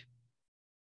sort of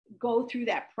go through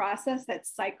that process, that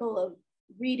cycle of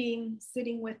reading,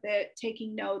 sitting with it,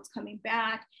 taking notes, coming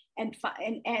back, and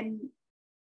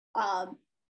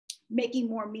making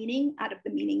more meaning out of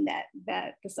the meaning that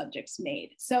the subjects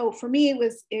made. So for me,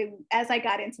 as I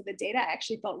got into the data, I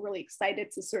actually felt really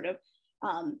excited to sort of,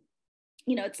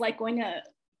 it's like going to,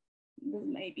 this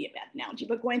may be a bad analogy,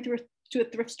 but going to a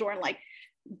thrift store and like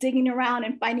digging around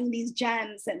and finding these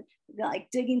gems and like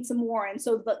digging some more. And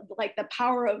so the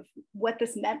power of what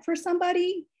this meant for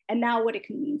somebody and now what it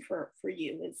can mean for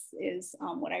you is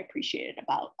what I appreciated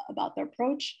about the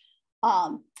approach.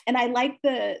 And I like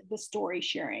the story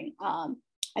sharing. I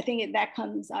think that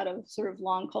comes out of sort of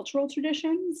long cultural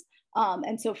traditions.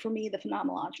 And so for me, the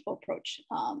phenomenological approach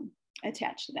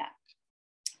attached to that.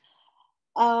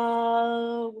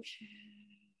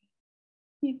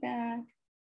 Feedback.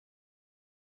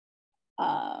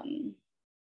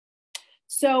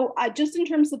 So just in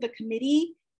terms of the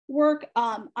committee work,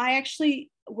 I actually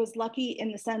was lucky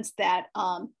in the sense that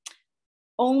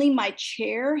only my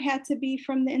chair had to be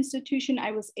from the institution.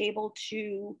 I was able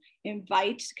to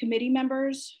invite committee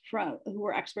members who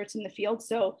were experts in the field.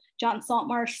 So John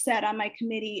Saltmarsh sat on my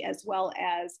committee, as well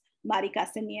as Mari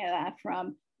Castañeda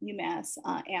from UMass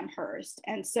Amherst.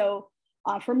 And so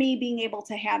for me, being able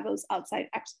to have those outside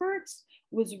experts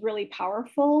was really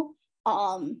powerful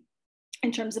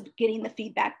in terms of getting the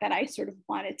feedback that I sort of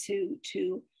wanted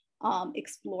to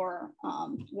explore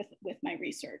with my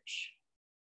research.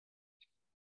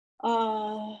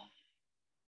 So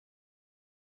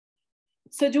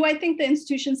do I think the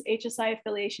institution's HSI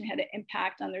affiliation had an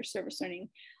impact on their service learning?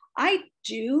 I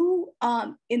do,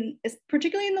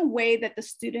 particularly in the way that the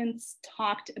students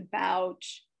talked about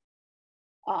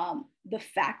the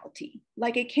faculty.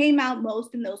 Like it came out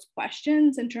most in those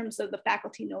questions in terms of the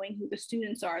faculty knowing who the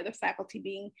students are, the faculty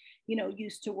being,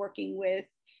 used to working with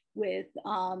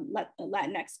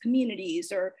Latinx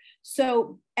communities or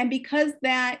so. And because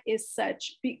that is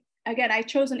such, again, I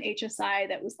chose an HSI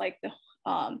that was like the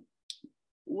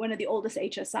one of the oldest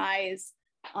HSIs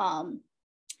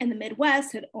in the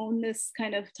Midwest, had owned this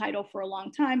kind of title for a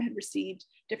long time, had received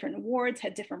different awards,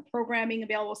 had different programming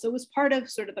available. So it was part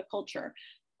of sort of the culture.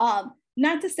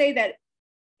 Not to say that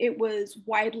it was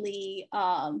widely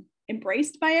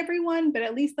embraced by everyone, but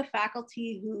at least the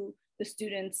faculty who the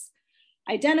students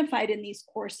identified in these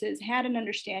courses had an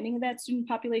understanding of that student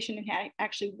population and had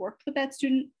actually worked with that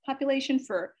student population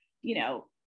for,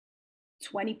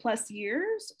 20 plus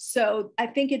years. So I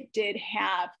think it did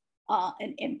have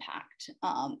an impact,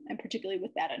 and particularly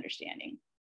with that understanding.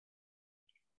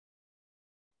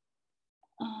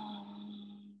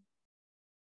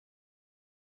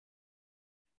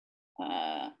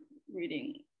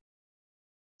 Reading.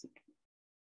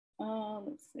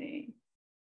 Let's see.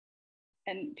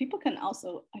 And people can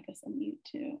also, I guess, unmute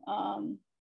too.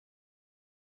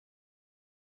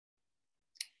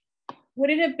 Would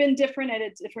it have been different at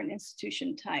a different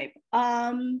institution type?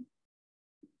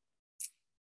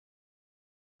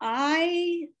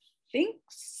 I think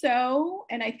so,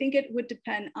 and I think it would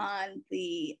depend on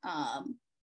the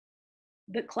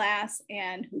class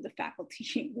and who the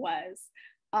faculty was.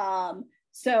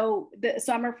 So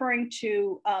I'm referring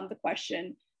to the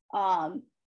question,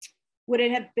 would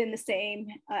it have been the same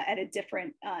at a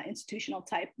different institutional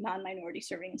type, non-minority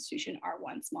serving institution,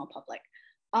 R1, small public?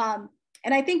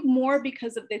 And I think more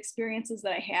because of the experiences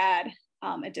that I had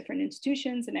at different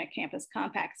institutions and at Campus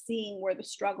Compact, seeing where the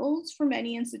struggles for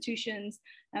many institutions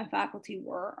and faculty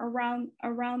were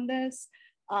around this.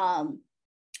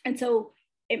 And so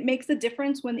it makes a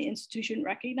difference when the institution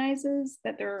recognizes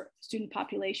that their student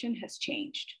population has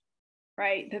changed,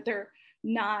 right? That they're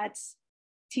not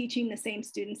teaching the same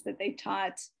students that they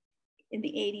taught in the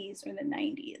 80s or the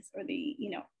 90s or the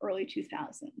early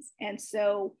 2000s. And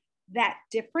so that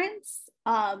difference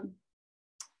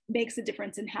makes a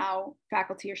difference in how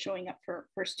faculty are showing up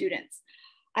for students.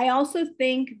 I also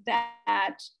think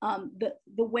that the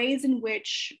ways in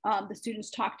which the students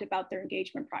talked about their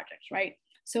engagement projects, right?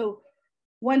 So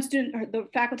one student, or the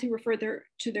faculty referred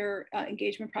to their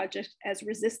engagement projects as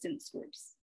resistance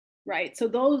groups, right? So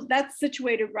that's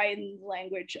situated right in the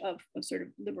language of sort of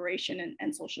liberation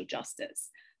and social justice.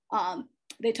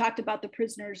 They talked about the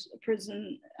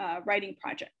prison writing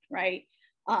project, right?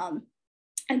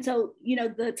 And so,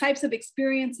 the types of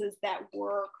experiences that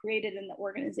were created in the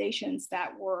organizations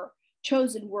that were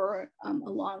chosen were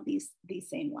along these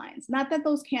same lines. Not that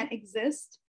those can't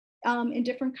exist in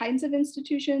different kinds of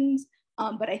institutions,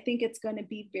 but I think it's going to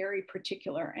be very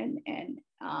particular, and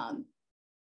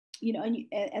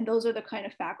those are the kind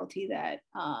of faculty that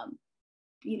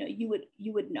you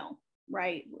would know,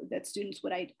 right? That students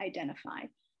would identify.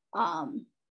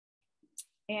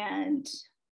 And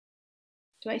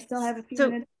do I still have a few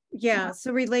minutes? Yeah,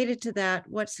 so related to that,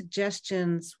 what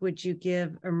suggestions would you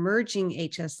give emerging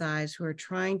HSIs who are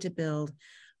trying to build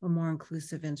a more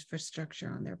inclusive infrastructure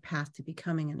on their path to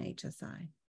becoming an HSI?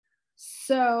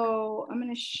 So I'm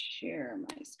going to share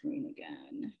my screen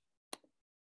again.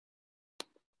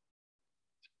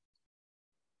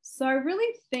 So I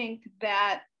really think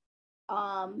that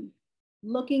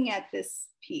looking at this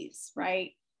piece,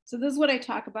 right? So this is what I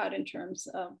talk about in terms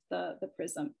of the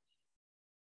prism.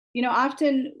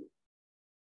 Often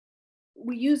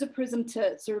we use a prism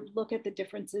to sort of look at the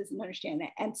differences and understand that.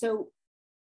 And so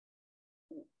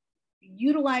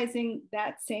utilizing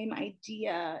that same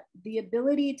idea, the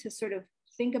ability to sort of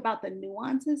think about the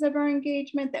nuances of our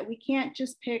engagement, that we can't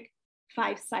just pick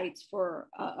 5 sites for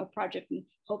a project and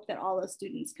hope that all the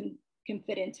students can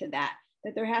fit into that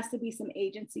there has to be some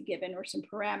agency given, or some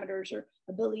parameters or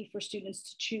ability for students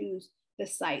to choose the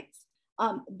sites.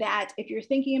 That if you're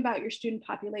thinking about your student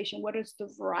population, what is the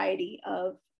variety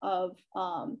of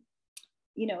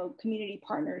community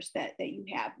partners that you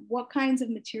have? What kinds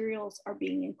of materials are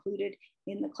being included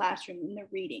in the classroom, in the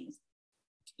readings?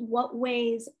 What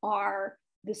ways are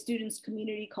the students'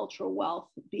 community cultural wealth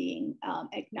being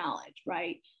acknowledged,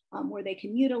 right? Where they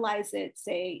can utilize it,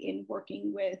 say in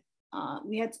working with,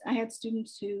 I had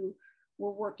students who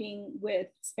were working with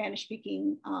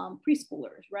Spanish-speaking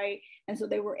preschoolers, right? And so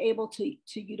they were able to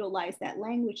utilize that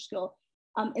language skill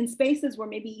in spaces where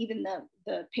maybe even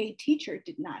the paid teacher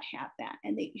did not have that,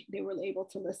 and they were able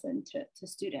to listen to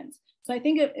students. So I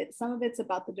think some of it's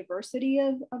about the diversity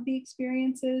of the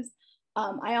experiences.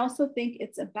 I also think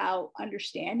it's about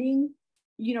understanding,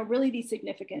 really these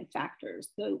significant factors,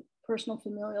 the personal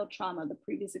familial trauma, the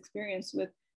previous experience with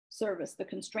service, the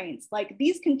constraints, like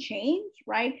these can change,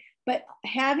 right? But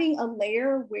having a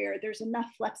layer where there's enough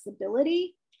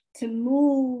flexibility to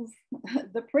move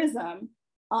the prism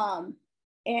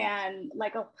and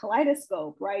like a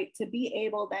kaleidoscope, right? To be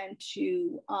able then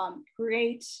to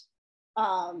create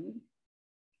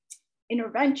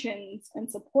interventions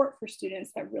and support for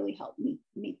students that really help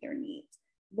meet their needs.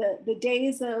 The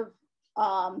days of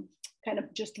kind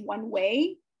of just one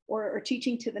way or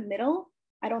teaching to the middle,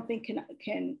 I don't think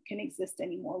can exist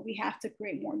anymore. We have to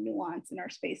create more nuance in our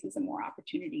spaces and more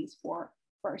opportunities for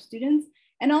our students,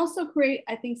 and also create,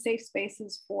 I think, safe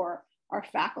spaces for our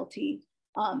faculty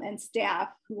and staff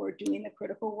who are doing the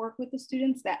critical work with the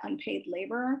students, that unpaid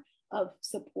labor of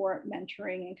support,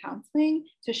 mentoring, and counseling,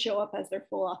 to show up as their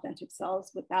full authentic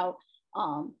selves without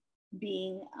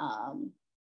being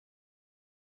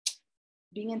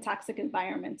in toxic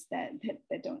environments that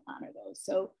don't honor those.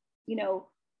 So, you know,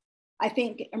 I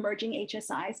think emerging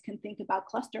HSIs can think about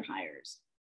cluster hires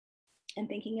and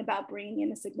thinking about bringing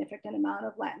in a significant amount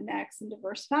of Latinx and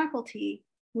diverse faculty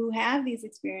who have these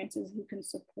experiences, who can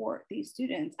support these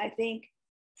students. I think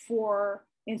for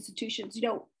institutions, you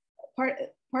know,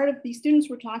 part of these students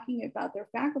were talking about their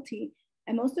faculty,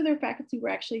 and most of their faculty were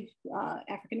actually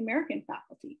African-American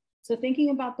faculty. So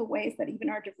thinking about the ways that even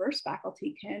our diverse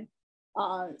faculty can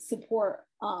support,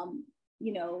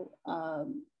 you know,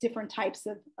 different types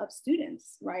of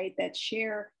students, right, that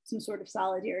share some sort of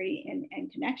solidarity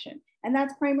and connection. And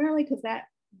that's primarily because that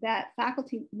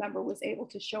faculty member was able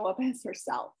to show up as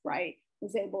herself, right,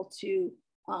 was able to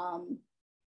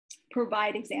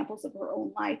provide examples of her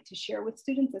own life to share with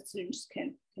students that students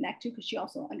can connect to, because she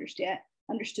also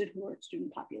understood who her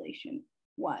student population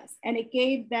was. And it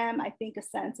gave them, I think, a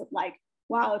sense of like,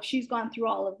 wow, if she's gone through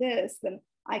all of this, then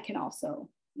I can also,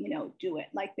 you know, do it.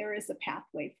 Like, there is a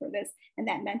pathway for this. And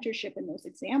that mentorship and those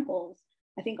examples,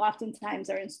 I think oftentimes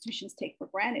our institutions take for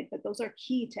granted, but those are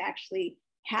key to actually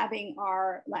having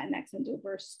our Latinx and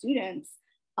diverse students,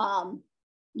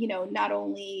 you know, not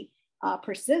only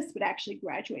persist, but actually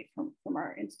graduate from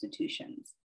our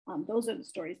institutions. Those are the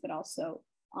stories that also,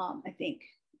 I think,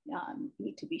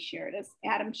 need to be shared. As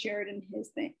Adam shared in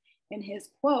his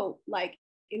quote, like,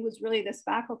 it was really this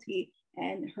faculty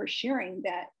and her sharing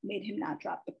that made him not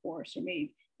drop the course, or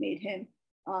made him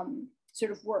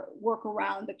sort of work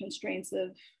around the constraints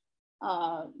of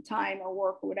time or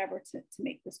work or whatever to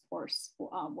make this course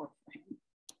work for him.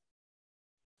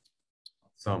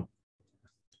 So,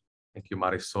 thank you,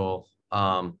 Marisol.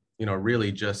 You know,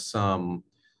 really just some,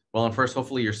 well, and first,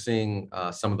 hopefully you're seeing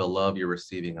some of the love you're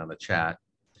receiving on the chat,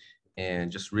 and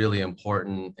just really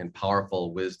important and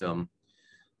powerful wisdom.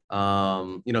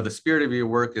 You know, the spirit of your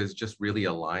work is just really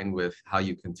aligned with how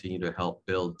you continue to help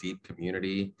build deep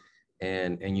community,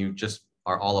 and you just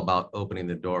are all about opening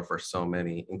the door for so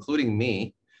many, including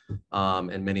me,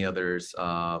 and many others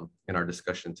in our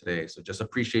discussion today. So just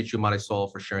appreciate you,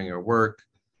 Marisol, for sharing your work,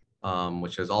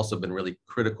 which has also been really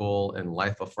critical and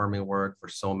life-affirming work for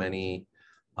so many,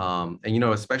 and, you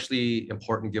know, especially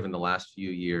important given the last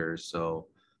few years. So,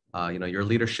 you know, your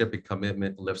leadership and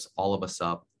commitment lifts all of us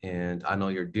up, and I know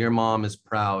your dear mom is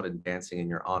proud and dancing in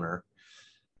your honor.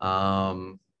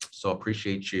 So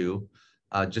appreciate you.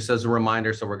 Just as a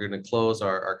reminder, so we're going to close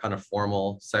our kind of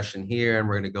formal session here, and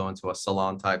we're going to go into a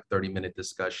salon type 30-minute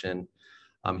discussion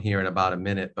here in about a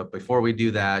minute. But before we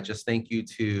do that, just thank you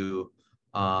to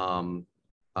all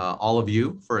of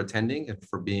you for attending and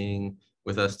for being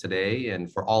with us today,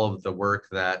 and for all of the work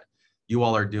that you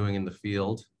all are doing in the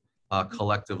field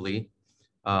collectively.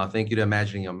 Thank you to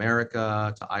Imagining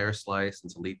America, to iRSlice,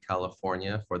 and to Lead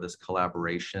California for this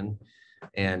collaboration,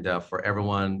 and for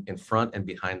everyone in front and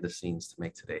behind the scenes to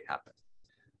make today happen.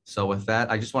 So with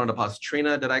that, I just wanted to pause.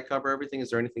 Trina, did I cover everything?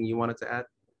 Is there anything you wanted to add?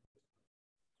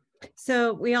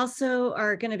 So we also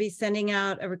are going to be sending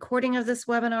out a recording of this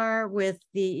webinar with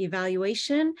the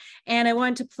evaluation. And I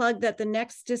wanted to plug that the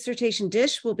next dissertation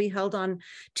dish will be held on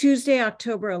Tuesday,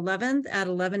 October 11th at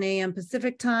 11 a.m.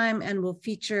 Pacific time, and will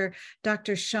feature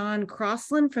Dr. Sean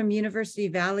Crossland from Utah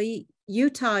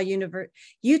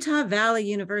Valley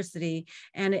University,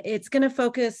 and it's going to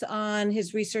focus on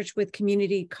his research with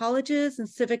community colleges and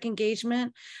civic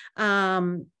engagement,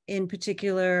 in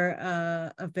particular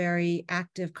a very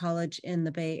active college in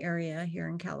the Bay Area here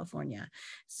in California.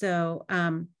 So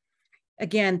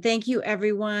again, thank you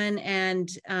everyone, and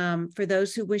for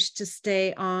those who wish to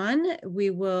stay on,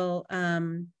 we will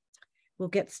we'll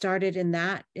get started in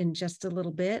that in just a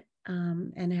little bit,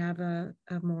 and have a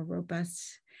more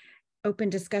robust open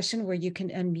discussion where you can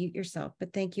unmute yourself.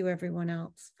 But thank you everyone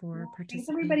else for participating. Thanks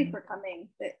everybody for coming.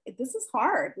 This is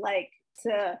hard, like,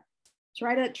 to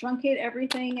try to truncate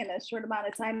everything in a short amount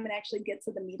of time and actually get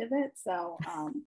to the meat of it. So